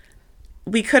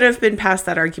 we could have been past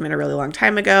that argument a really long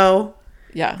time ago.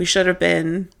 Yeah. We should have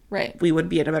been. Right. We would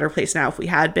be in a better place now if we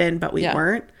had been, but we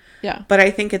weren't. Yeah. But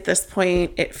I think at this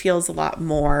point, it feels a lot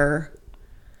more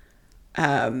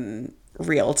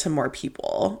real to more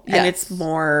people. Yes. And it's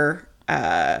more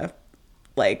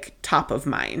like top of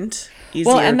mind.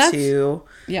 Easier to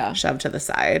shove to the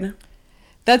side.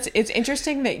 It's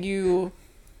interesting that you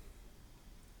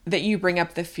bring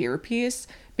up the fear piece,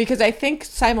 because I think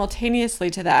simultaneously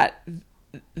to that,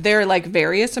 there are like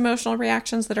various emotional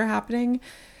reactions that are happening,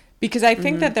 because I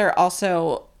think that they're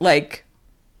also like,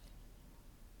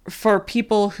 for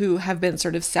people who have been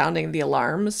sort of sounding the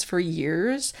alarms for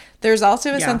years, there's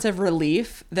also a sense of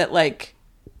relief that like,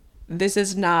 this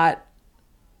is not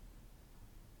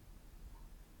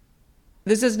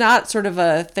sort of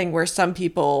a thing where some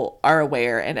people are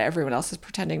aware and everyone else is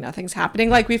pretending nothing's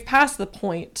happening. Like, we've passed the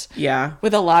point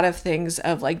with a lot of things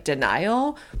of like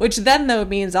denial, which then though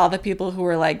means all the people who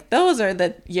are like, those are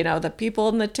the, you know, the people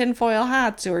in the tinfoil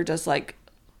hats who are just like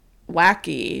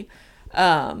wacky.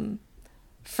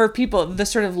 For people, the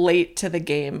sort of late to the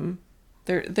game,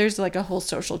 there's like a whole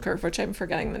social curve, which I'm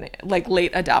forgetting the name, like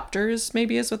late adopters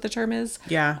maybe is what the term is.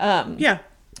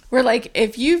 Where, like,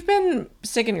 if you've been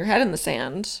sticking your head in the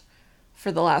sand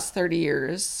for the last 30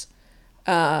 years,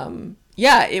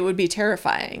 it would be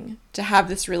terrifying to have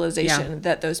this realization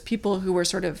that those people who were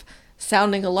sort of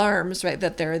sounding alarms, right,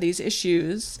 that there are these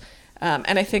issues.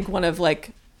 And I think one of,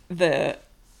 like, the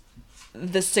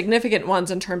significant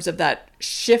ones in terms of that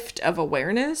shift of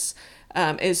awareness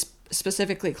is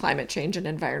specifically climate change and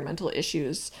environmental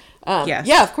issues.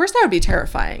 Yeah, of course that would be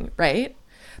terrifying, right?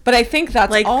 But I think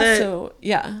that's like also, what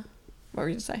were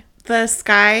you going to say? The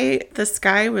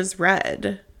sky was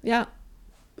red. Yeah.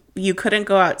 You couldn't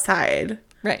go outside.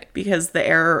 Right. Because the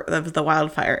air of the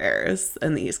wildfire airs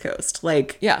in the East Coast.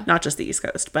 Like, not just the East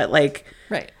Coast, but like,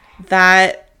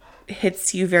 that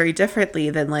hits you very differently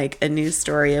than like a news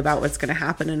story about what's going to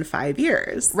happen in 5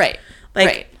 years. Right.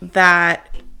 Like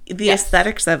that, the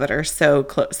aesthetics of it are so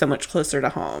much closer to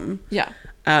home. Yeah.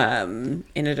 In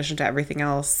addition to everything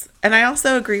else. And I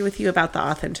also agree with you about the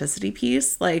authenticity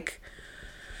piece. Like,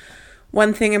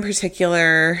 one thing in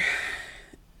particular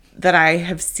that I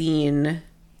have seen,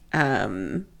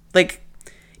 like,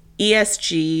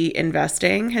 ESG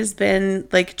investing has been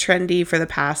like trendy for the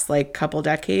past like couple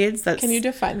decades. Can you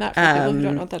define that for people who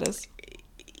don't know what that is?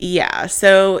 Yeah.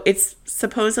 So it's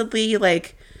supposedly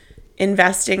like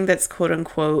investing that's quote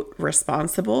unquote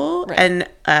responsible and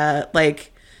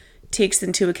like takes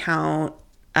into account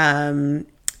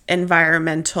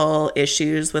environmental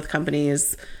issues with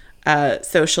companies,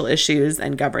 social issues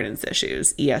and governance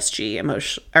issues, ESG,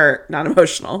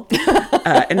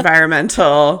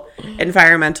 environmental,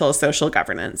 social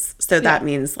governance. So that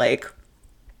means like,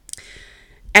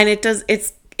 and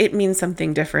it means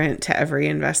something different to every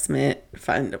investment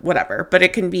fund, whatever, but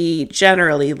it can be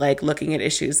generally like looking at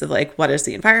issues of like, what is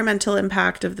the environmental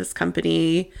impact of this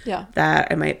company that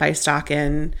I might buy stock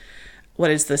in? what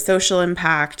is the social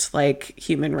impact, like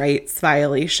human rights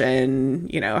violation,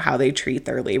 you know, how they treat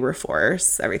their labor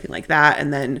force, everything like that.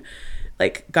 And then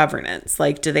like governance,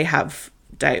 like do they have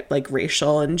like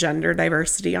racial and gender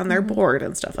diversity on their board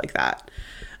and stuff like that.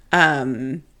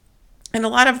 And a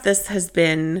lot of this has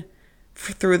been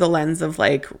through the lens of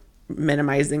like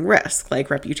minimizing risk, like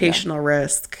reputational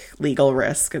risk, legal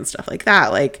risk, and stuff like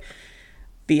that. Like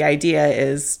the idea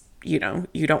is, you know,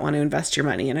 you don't want to invest your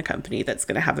money in a company that's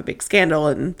going to have a big scandal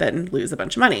and then lose a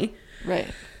bunch of money. Right.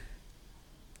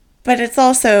 But it's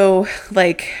also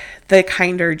like the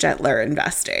kinder, gentler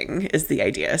investing is the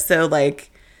idea. So like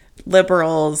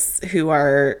liberals who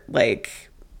are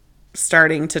like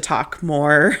starting to talk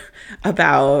more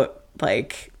about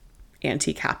like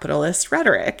anti-capitalist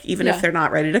rhetoric, even if they're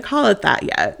not ready to call it that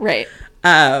yet. Right.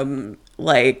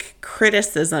 Like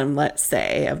criticism, let's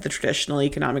say, of the traditional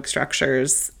economic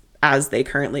structures as they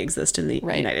currently exist in the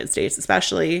United States,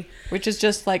 especially. Which is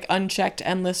just like unchecked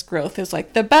endless growth is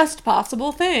like the best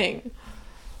possible thing.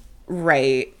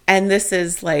 Right. And this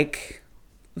is like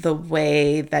the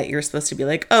way that you're supposed to be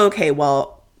like, oh, okay,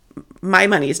 well, my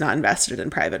money is not invested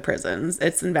in private prisons.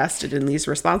 It's invested in these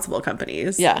responsible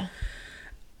companies. Yeah.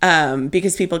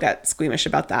 Because people get squeamish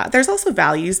about that. There's also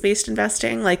values-based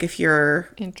investing. Like if you're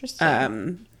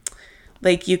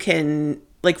like you can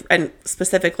like, and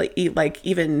specifically like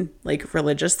even like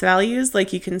religious values,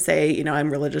 like you can say, you know, I'm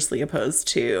religiously opposed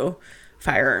to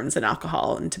firearms and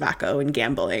alcohol and tobacco and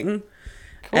gambling.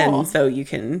 Cool. And so you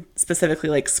can specifically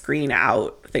like screen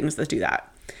out things that do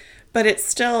that. But it's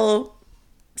still,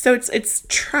 so it's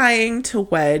trying to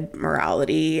wed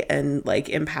morality and like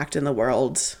impact in the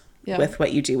world with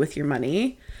what you do with your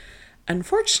money.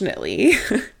 Unfortunately,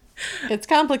 it's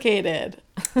complicated.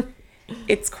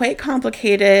 It's quite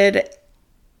complicated.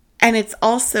 And it's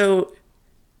also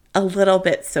a little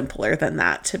bit simpler than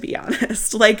that, to be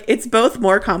honest. Like, it's both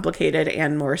more complicated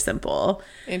and more simple.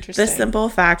 Interesting. The simple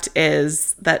fact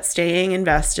is that staying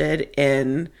invested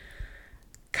in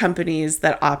companies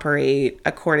that operate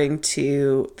according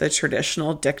to the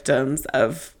traditional dictums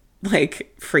of,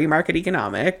 like, free market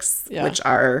economics, which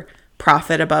are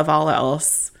profit above all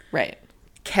else,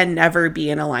 can never be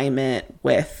in alignment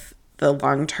with the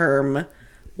long-term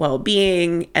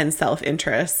well-being and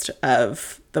self-interest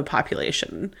of the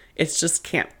population. It just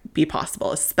can't be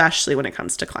possible, especially when it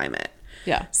comes to climate.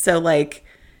 Yeah. So like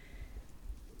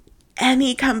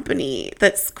any company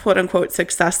that's quote unquote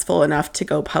successful enough to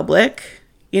go public,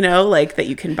 you know, like that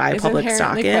you can buy public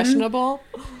stock in. Questionable.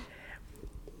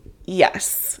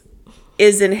 Yes.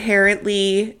 Is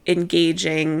inherently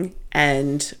engaging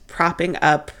and propping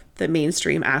up the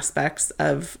mainstream aspects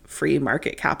of free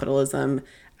market capitalism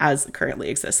as it currently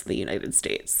exists in the United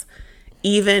States.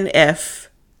 Even if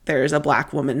there's a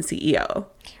Black woman CEO,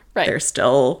 they're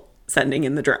still sending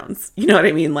in the drones. You know what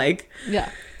I mean? Like,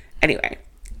 anyway.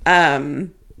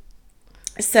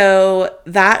 So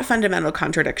that fundamental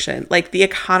contradiction, like The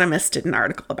Economist did an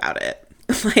article about it.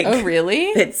 Like, oh, really?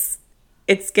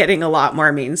 It's getting a lot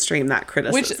more mainstream, that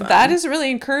criticism. Which, that is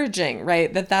really encouraging,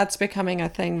 right? That's becoming a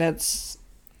thing that's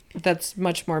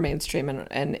much more mainstream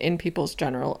and in people's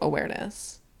general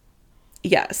awareness.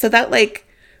 Yeah, so that like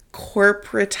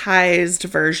corporatized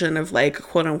version of like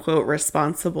quote unquote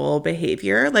responsible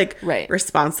behavior, like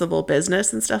responsible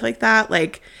business and stuff like that,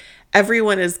 like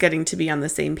everyone is getting to be on the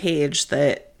same page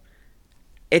that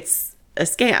it's a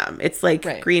scam. It's like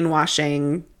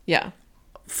greenwashing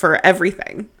for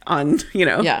everything on, you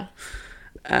know. Yeah.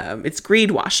 It's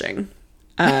greed washing,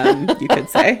 you could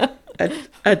say.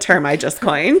 A term I just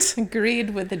coined.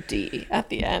 Greed with a D at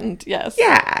the end. Yes.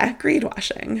 Yeah, greed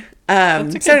washing. So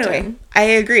anyway, term. I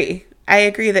agree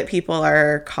that people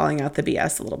are calling out the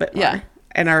BS a little bit more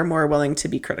and are more willing to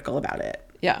be critical about it.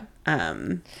 Yeah.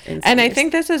 And I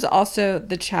think this is also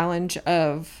the challenge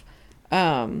of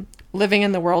living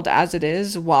in the world as it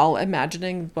is while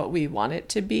imagining what we want it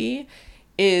to be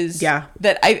is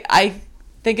that I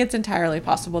think it's entirely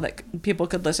possible that people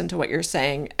could listen to what you're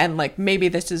saying and like maybe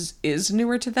this is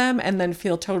newer to them and then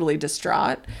feel totally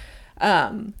distraught.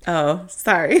 Oh,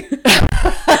 sorry.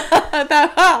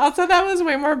 that was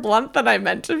way more blunt than I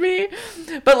meant to be.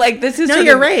 But like this is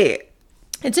you're right.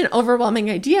 It's an overwhelming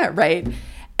idea, right?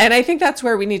 And I think that's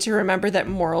where we need to remember that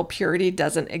moral purity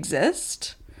doesn't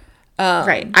exist.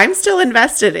 Right. I'm still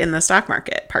invested in the stock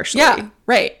market partially. Yeah.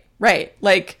 Right.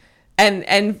 Like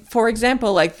And for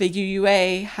example, like the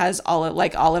UUA has all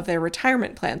of their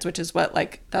retirement plans, which is what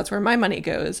like that's where my money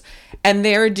goes, and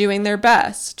they're doing their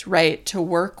best, right, to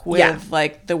work with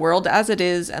like the world as it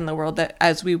is and the world that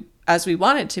as we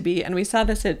want it to be. And we saw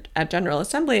this at General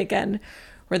Assembly again,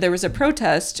 where there was a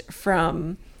protest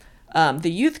from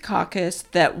the youth caucus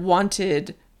that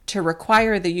wanted to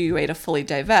require the UUA to fully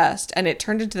divest. And it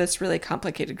turned into this really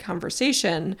complicated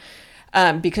conversation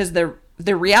because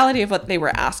the reality of what they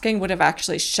were asking would have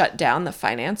actually shut down the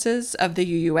finances of the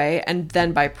UUA and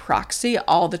then by proxy,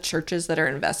 all the churches that are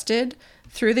invested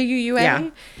through the UUA. Yeah.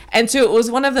 And so it was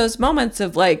one of those moments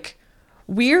of like,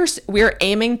 we're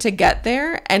aiming to get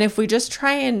there. And if we just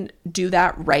try and do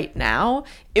that right now,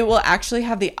 it will actually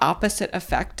have the opposite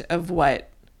effect of what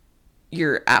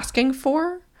you're asking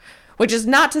for, which is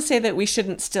not to say that we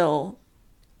shouldn't still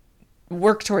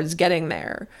work towards getting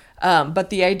there. But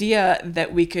the idea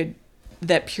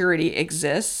that purity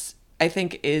exists, I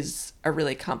think is a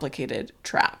really complicated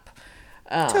trap.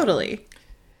 Totally.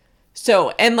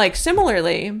 So, and like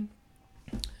similarly,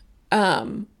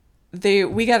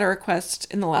 we got a request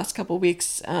in the last couple of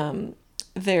weeks.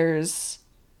 There's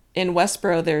in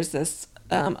Westboro, there's this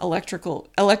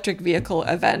electric vehicle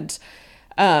event.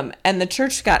 And the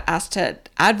church got asked to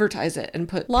advertise it and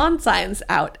put lawn signs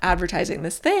out advertising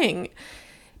this thing.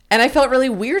 And I felt really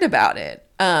weird about it.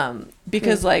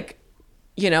 Because like,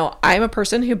 you know, I'm a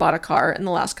person who bought a car in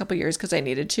the last couple of years because I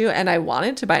needed to, and I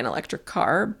wanted to buy an electric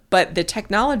car, but the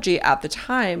technology at the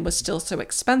time was still so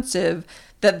expensive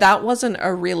that wasn't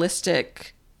a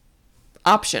realistic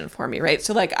option for me, right?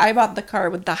 So like I bought the car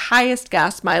with the highest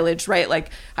gas mileage, right? Like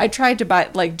I tried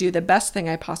to do the best thing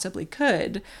I possibly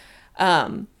could.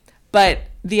 But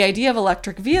the idea of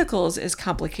electric vehicles is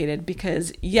complicated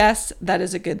because yes, that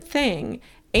is a good thing.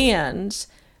 And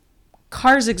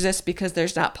cars exist because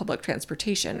there's not public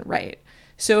transportation, right?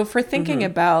 So if we're thinking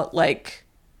about like,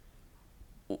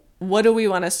 what do we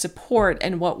want to support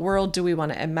and what world do we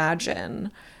want to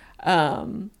imagine?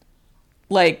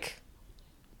 Like,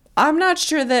 I'm not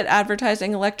sure that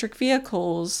advertising electric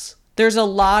vehicles, there's a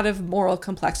lot of moral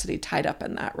complexity tied up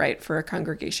in that, right? For a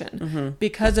congregation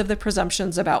because of the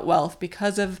presumptions about wealth,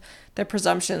 because of the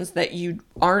presumptions that you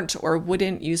aren't or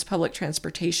wouldn't use public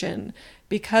transportation,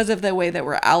 because of the way that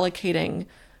we're allocating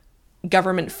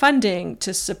government funding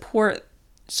to support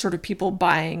sort of people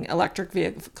buying electric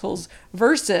vehicles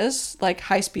versus like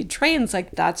high-speed trains.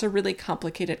 Like that's a really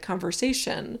complicated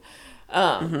conversation.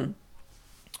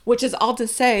 Which is all to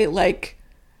say, like,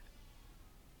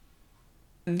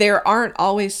 there aren't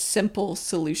always simple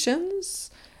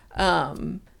solutions.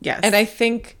 Yes. And I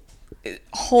think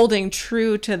holding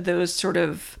true to those sort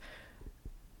of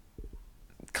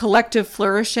collective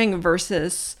flourishing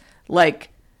versus like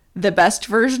the best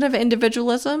version of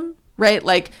individualism, right?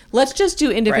 Like, let's just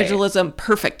do individualism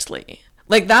perfectly.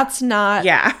 Like, that's not,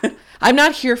 I'm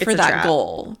not here for that trap.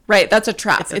 Goal, right? That's a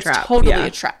trap. It's totally a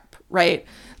trap, right?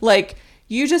 Like,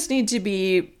 you just need to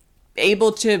be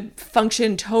able to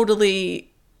function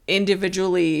totally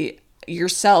individually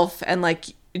yourself. And like,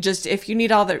 just if you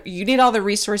need all the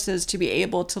resources to be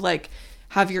able to like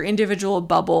have your individual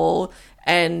bubble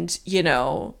and, you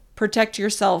know, protect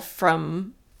yourself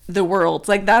from the world.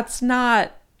 Like that's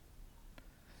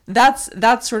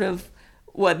sort of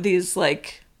what these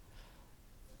like,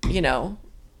 you know,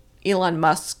 Elon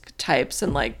Musk types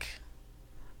and like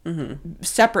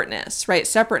separateness, right?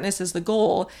 Separateness is the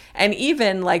goal. And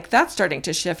even like that's starting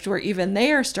to shift where even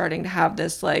they are starting to have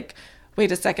this like,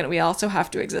 wait a second, we also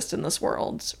have to exist in this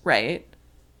world, right?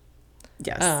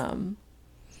 Yes.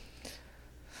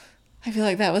 I feel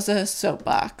like that was a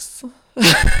soapbox.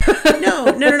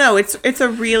 No. It's a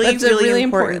really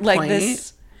important point. Like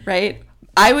this, right?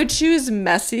 I would choose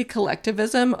messy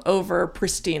collectivism over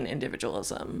pristine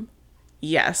individualism.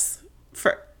 Yes.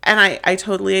 And I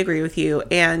totally agree with you.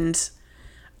 And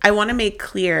I want to make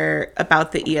clear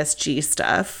about the ESG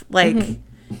stuff. Like,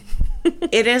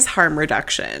 it is harm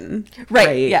reduction.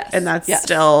 Right? Yes. And that's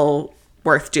still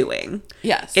worth doing.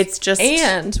 Yes. It's just...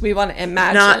 And we want to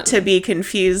imagine... Not to be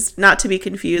confused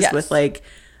with, like,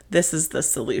 this is the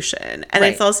solution. And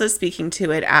it's also speaking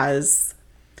to it as...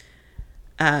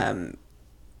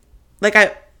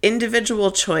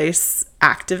 individual choice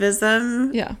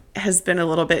activism has been a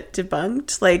little bit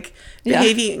debunked. Like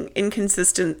behaving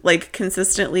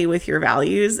consistently with your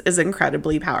values is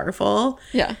incredibly powerful.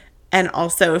 Yeah. And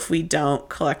also if we don't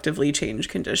collectively change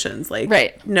conditions,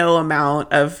 like no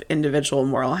amount of individual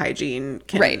moral hygiene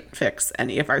can fix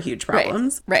any of our huge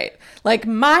problems. Right. Like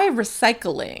my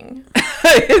recycling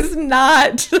is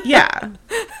not. Yeah.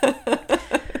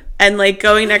 And, like,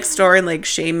 going next door and, like,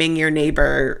 shaming your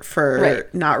neighbor for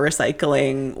not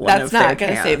recycling one of their cans. That's not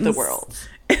going to save the world.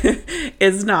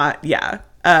 Is not,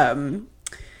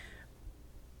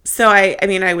 So, I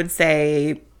mean, I would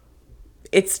say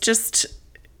it's just,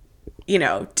 you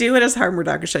know, do it as harm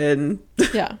reduction.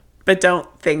 Yeah. But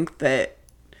don't think that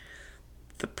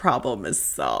the problem is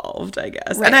solved, I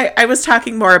guess. Right. And I was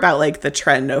talking more about like the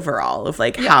trend overall of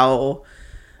like how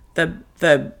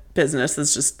the business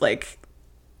is just like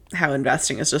how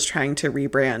investing is just trying to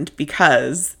rebrand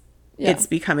because it's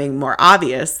becoming more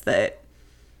obvious that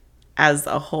as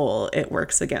a whole it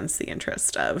works against the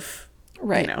interest of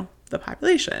you know, the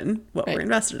population, what we're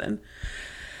invested in.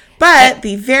 But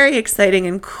the very exciting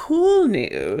and cool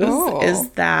news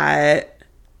is that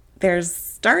there's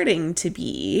starting to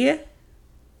be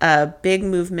a big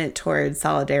movement towards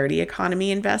solidarity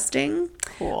economy investing,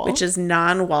 which is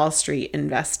non-Wall Street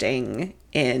investing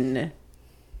in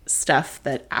stuff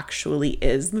that actually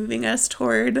is moving us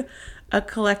toward a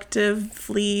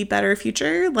collectively better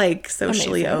future, like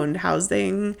socially owned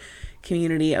housing,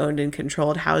 community owned and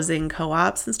controlled housing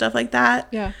co-ops and stuff like that.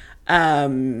 Yeah.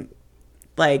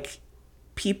 Like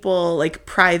people, like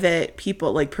private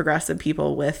people, like progressive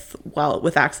people with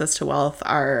access to wealth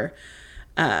are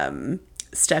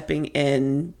stepping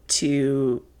in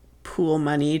to pool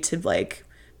money to like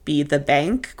be the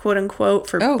bank, quote unquote,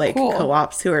 for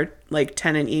co-ops who are like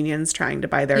tenant unions trying to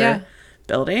buy their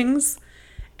buildings.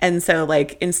 And so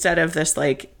like instead of this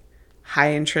like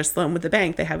high interest loan with the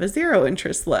bank, they have a 0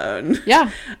 interest loan. Yeah.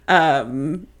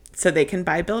 So they can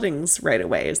buy buildings right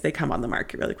away as they come on the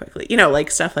market really quickly. You know,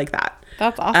 like stuff like that.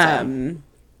 That's awesome.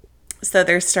 So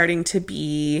there's starting to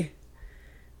be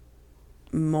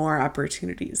more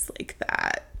opportunities like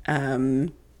that,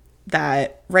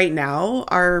 that right now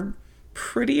are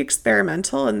pretty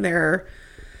experimental, and they're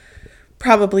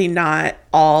probably not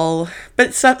all,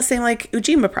 but same like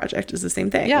Ujima Project is the same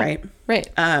thing, right? Right.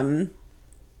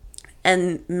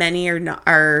 And many are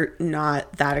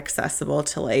not that accessible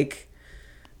to like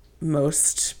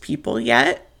most people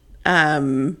yet.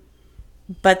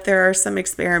 But there are some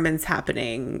experiments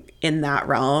happening in that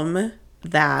realm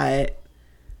that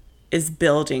is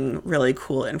building really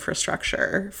cool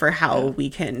infrastructure for how we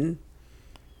can,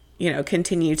 you know,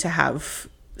 continue to have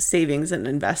savings and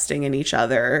investing in each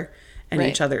other and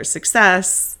each other's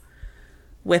success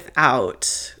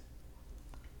without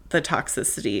the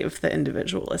toxicity of the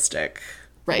individualistic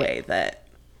way that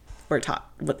we're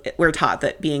taught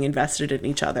that being invested in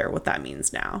each other, what that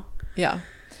means now. Yeah.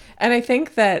 And I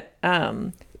think that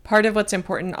part of what's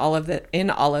important in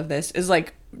all of this is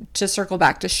like to circle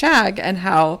back to SHAG and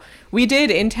how we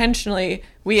did intentionally,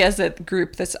 we as a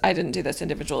group, I didn't do this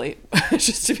individually,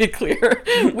 just to be clear,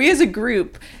 we as a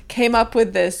group came up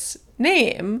with this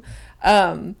name.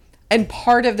 And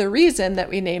part of the reason that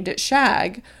we named it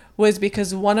SHAG was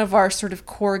because one of our sort of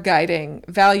core guiding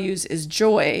values is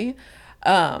joy.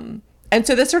 And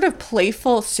so this sort of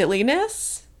playful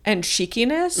silliness and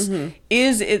cheekiness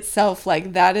is itself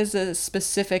like, that is a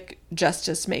specific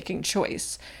justice making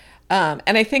choice.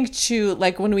 And I think too,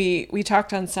 like when we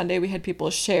talked on Sunday, we had people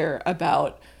share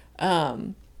about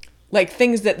like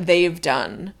things that they've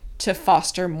done to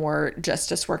foster more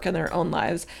justice work in their own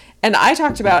lives. And I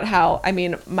talked about how, I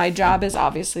mean, my job is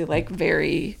obviously like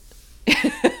very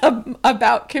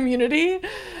about community.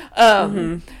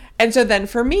 And so then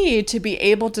for me to be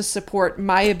able to support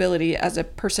my ability as a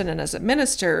person and as a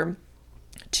minister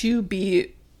to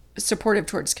be supportive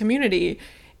towards community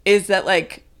is that,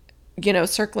 like, you know,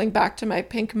 circling back to my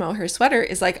pink mohair sweater,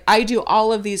 is like I do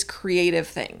all of these creative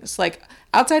things. Like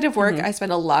outside of work, I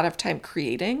spend a lot of time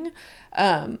creating.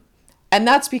 And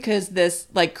that's because this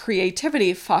like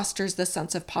creativity fosters the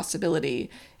sense of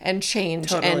possibility and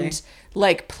change and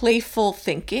like playful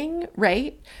thinking,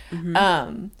 right?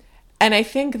 And I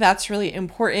think that's really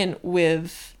important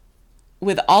with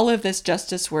all of this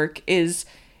justice work is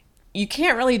you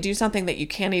can't really do something that you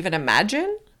can't even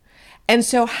imagine. And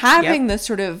so having this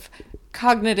sort of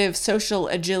cognitive social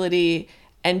agility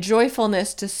and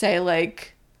joyfulness to say,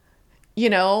 like, you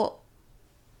know,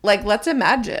 like, let's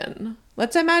imagine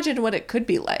what it could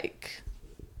be like.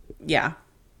 Yeah.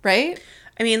 Right?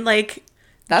 I mean, like,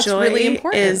 that's joy really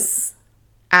important. Is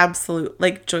absolute,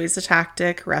 like, joy is a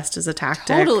tactic, rest is a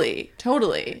tactic.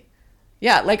 Totally.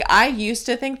 Yeah, like I used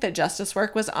to think that justice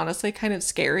work was honestly kind of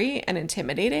scary and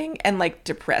intimidating and like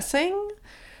depressing,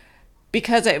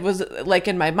 because it was like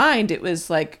in my mind, it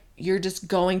was like you're just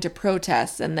going to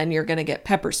protest and then you're going to get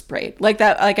pepper sprayed like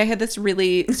that. Like I had this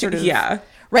really sort of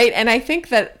right. And I think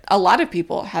that a lot of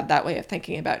people have that way of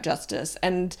thinking about justice.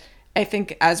 And I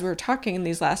think as we're talking in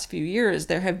these last few years,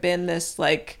 there have been this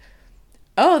like,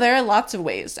 oh, there are lots of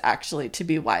ways actually to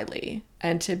be wily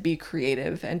and to be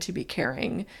creative and to be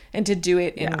caring and to do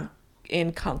it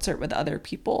in concert with other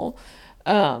people.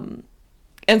 And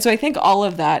so I think all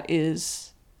of that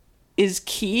is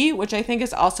key, which I think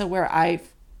is also where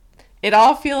it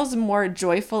all feels more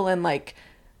joyful and like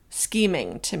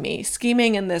scheming to me.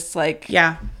 Scheming in this like,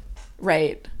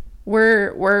 Right.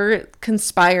 We're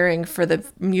conspiring for the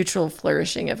mutual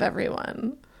flourishing of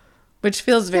everyone, which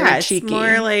feels very cheeky. It's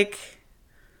more like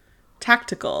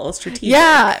tactical, strategic.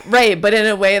 Yeah, right. But in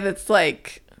a way that's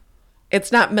like,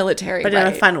 it's not military, but right?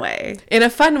 in a fun way. In a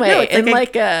fun way, no, in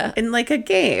like a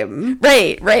game.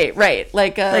 Right.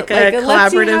 Like a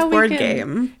collaborative board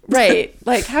game. Right.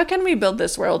 Like, how can we build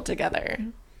this world together?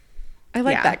 I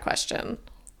like that question.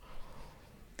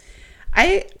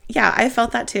 I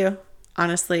felt that too,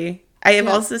 honestly. I have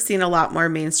also seen a lot more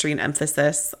mainstream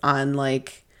emphasis on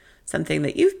like something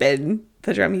that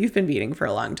the drum you've been beating for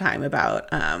a long time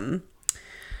about,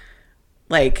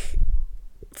 like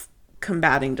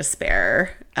combating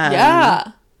despair.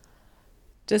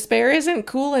 Despair isn't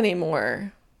cool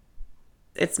anymore.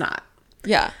 It's not.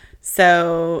 Yeah.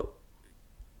 So,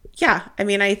 yeah, I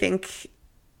mean, I think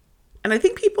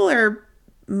people are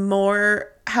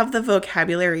have the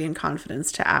vocabulary and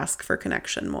confidence to ask for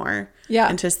connection more. Yeah.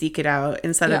 And to seek it out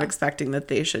instead of expecting that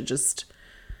they should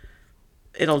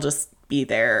it'll just be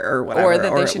there or whatever. Or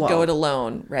that they should go it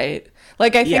alone, right?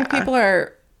 Like, I think people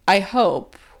I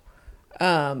hope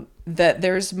that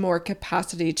there's more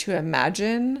capacity to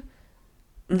imagine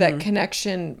that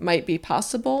connection might be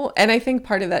possible. And I think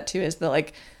part of that too is that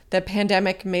like the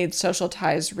pandemic made social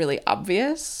ties really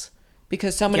obvious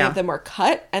because so many of them were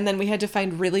cut, and then we had to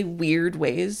find really weird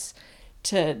ways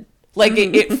to like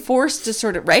it forced a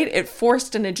sort of it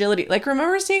forced an agility. Like,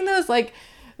 remember seeing those like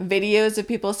videos of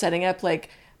people setting up like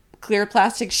clear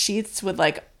plastic sheets with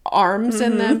like arms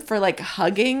in them for like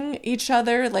hugging each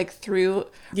other like through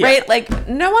right? Like,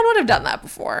 no one would have done that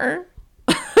before.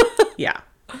 Yeah.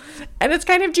 And it's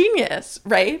kind of genius,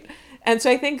 right? And so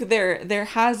I think there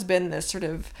has been this sort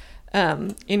of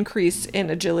increase in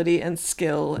agility and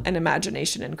skill and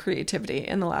imagination and creativity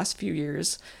in the last few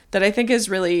years that I think is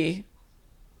really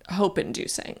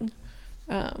hope-inducing.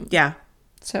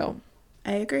 So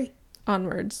I agree.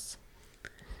 Onwards.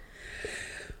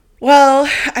 Well,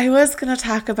 I was going to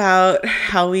talk about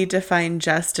how we define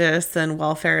justice and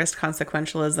welfarist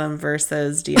consequentialism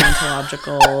versus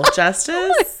deontological justice.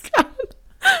 Oh my God.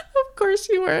 Of course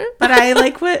you were. But I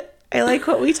like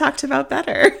what we talked about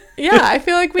better. Yeah, I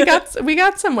feel like we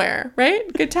got somewhere,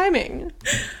 right? Good timing.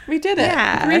 We did it.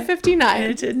 Yeah.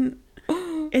 3:59.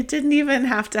 It didn't even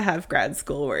have to have grad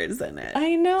school words in it.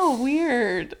 I know,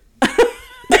 weird.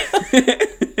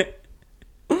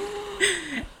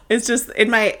 It's just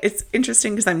it's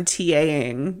interesting because I'm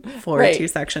TAing for 2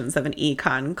 sections of an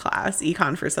econ class,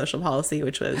 econ for social policy,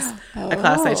 which was a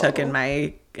class I took in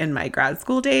my grad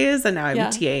school days, and now I'm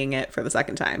TAing it for the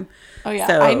second time. Oh yeah,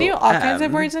 so, I knew all kinds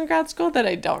of words in grad school that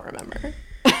I don't remember.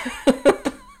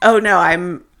 Oh no,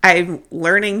 I'm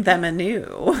learning them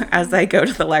anew as I go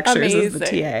to the lectures as the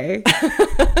TA.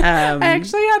 I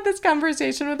actually had this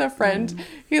conversation with a friend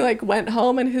who like went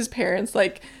home and his parents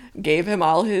like gave him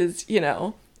all his,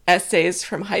 essays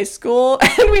from high school,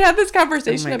 and we had this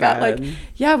conversation about like,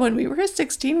 yeah, when we were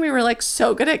 16 we were like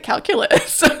so good at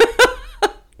calculus.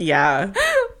 Yeah.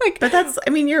 Like, but that's, I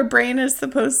mean, your brain is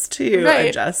supposed to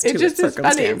adjust to its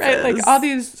circumstances. Funny, right? Like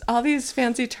all these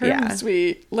fancy terms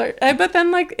we learn, but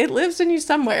then like it lives in you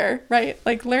somewhere, right?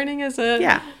 Like learning is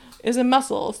a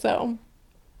muscle. So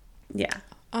yeah.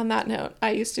 On that note, I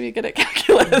used to be good at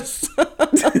calculus.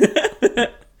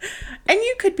 And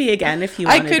you could be again if you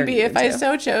wanted. I could be if I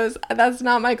so chose. That's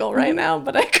not my goal right now,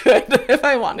 but I could if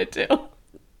I wanted to.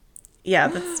 Yeah,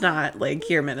 that's not like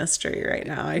your ministry right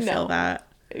now. I feel that.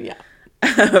 Yeah.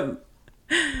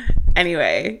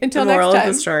 Anyway, until the moral next time.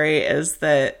 of the story is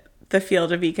that the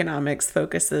field of economics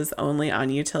focuses only on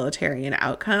utilitarian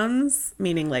outcomes,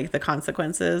 meaning like the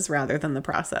consequences rather than the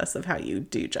process of how you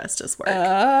do justice work.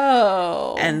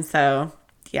 Oh. And so,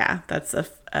 yeah, that's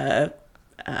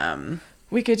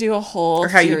we could do a whole or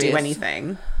how you do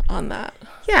anything on that.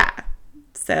 Yeah.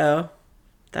 So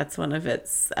that's one of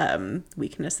its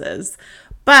weaknesses.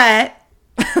 But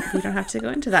we don't have to go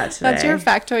into that today. That's your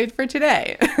factoid for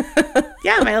today.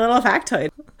 Yeah, my little factoid.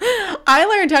 I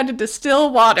learned how to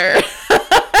distill water.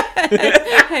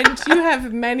 And you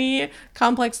have many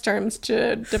complex terms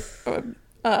to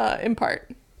impart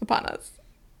upon us.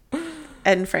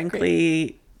 And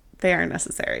frankly, they are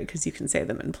necessary because you can say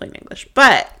them in plain English.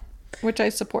 But which I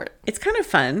support. It's kind of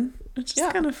fun. It's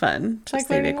just kind of fun. It's like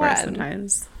learning Latin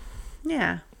sometimes.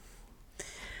 Yeah.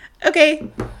 Okay.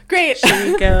 Great.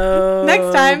 Should we go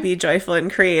next time? Be joyful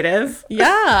and creative.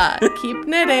 Yeah. Keep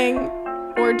knitting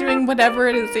or doing whatever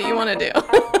it is that you want to do.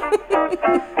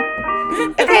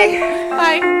 Okay.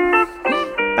 Bye.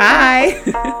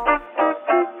 Bye.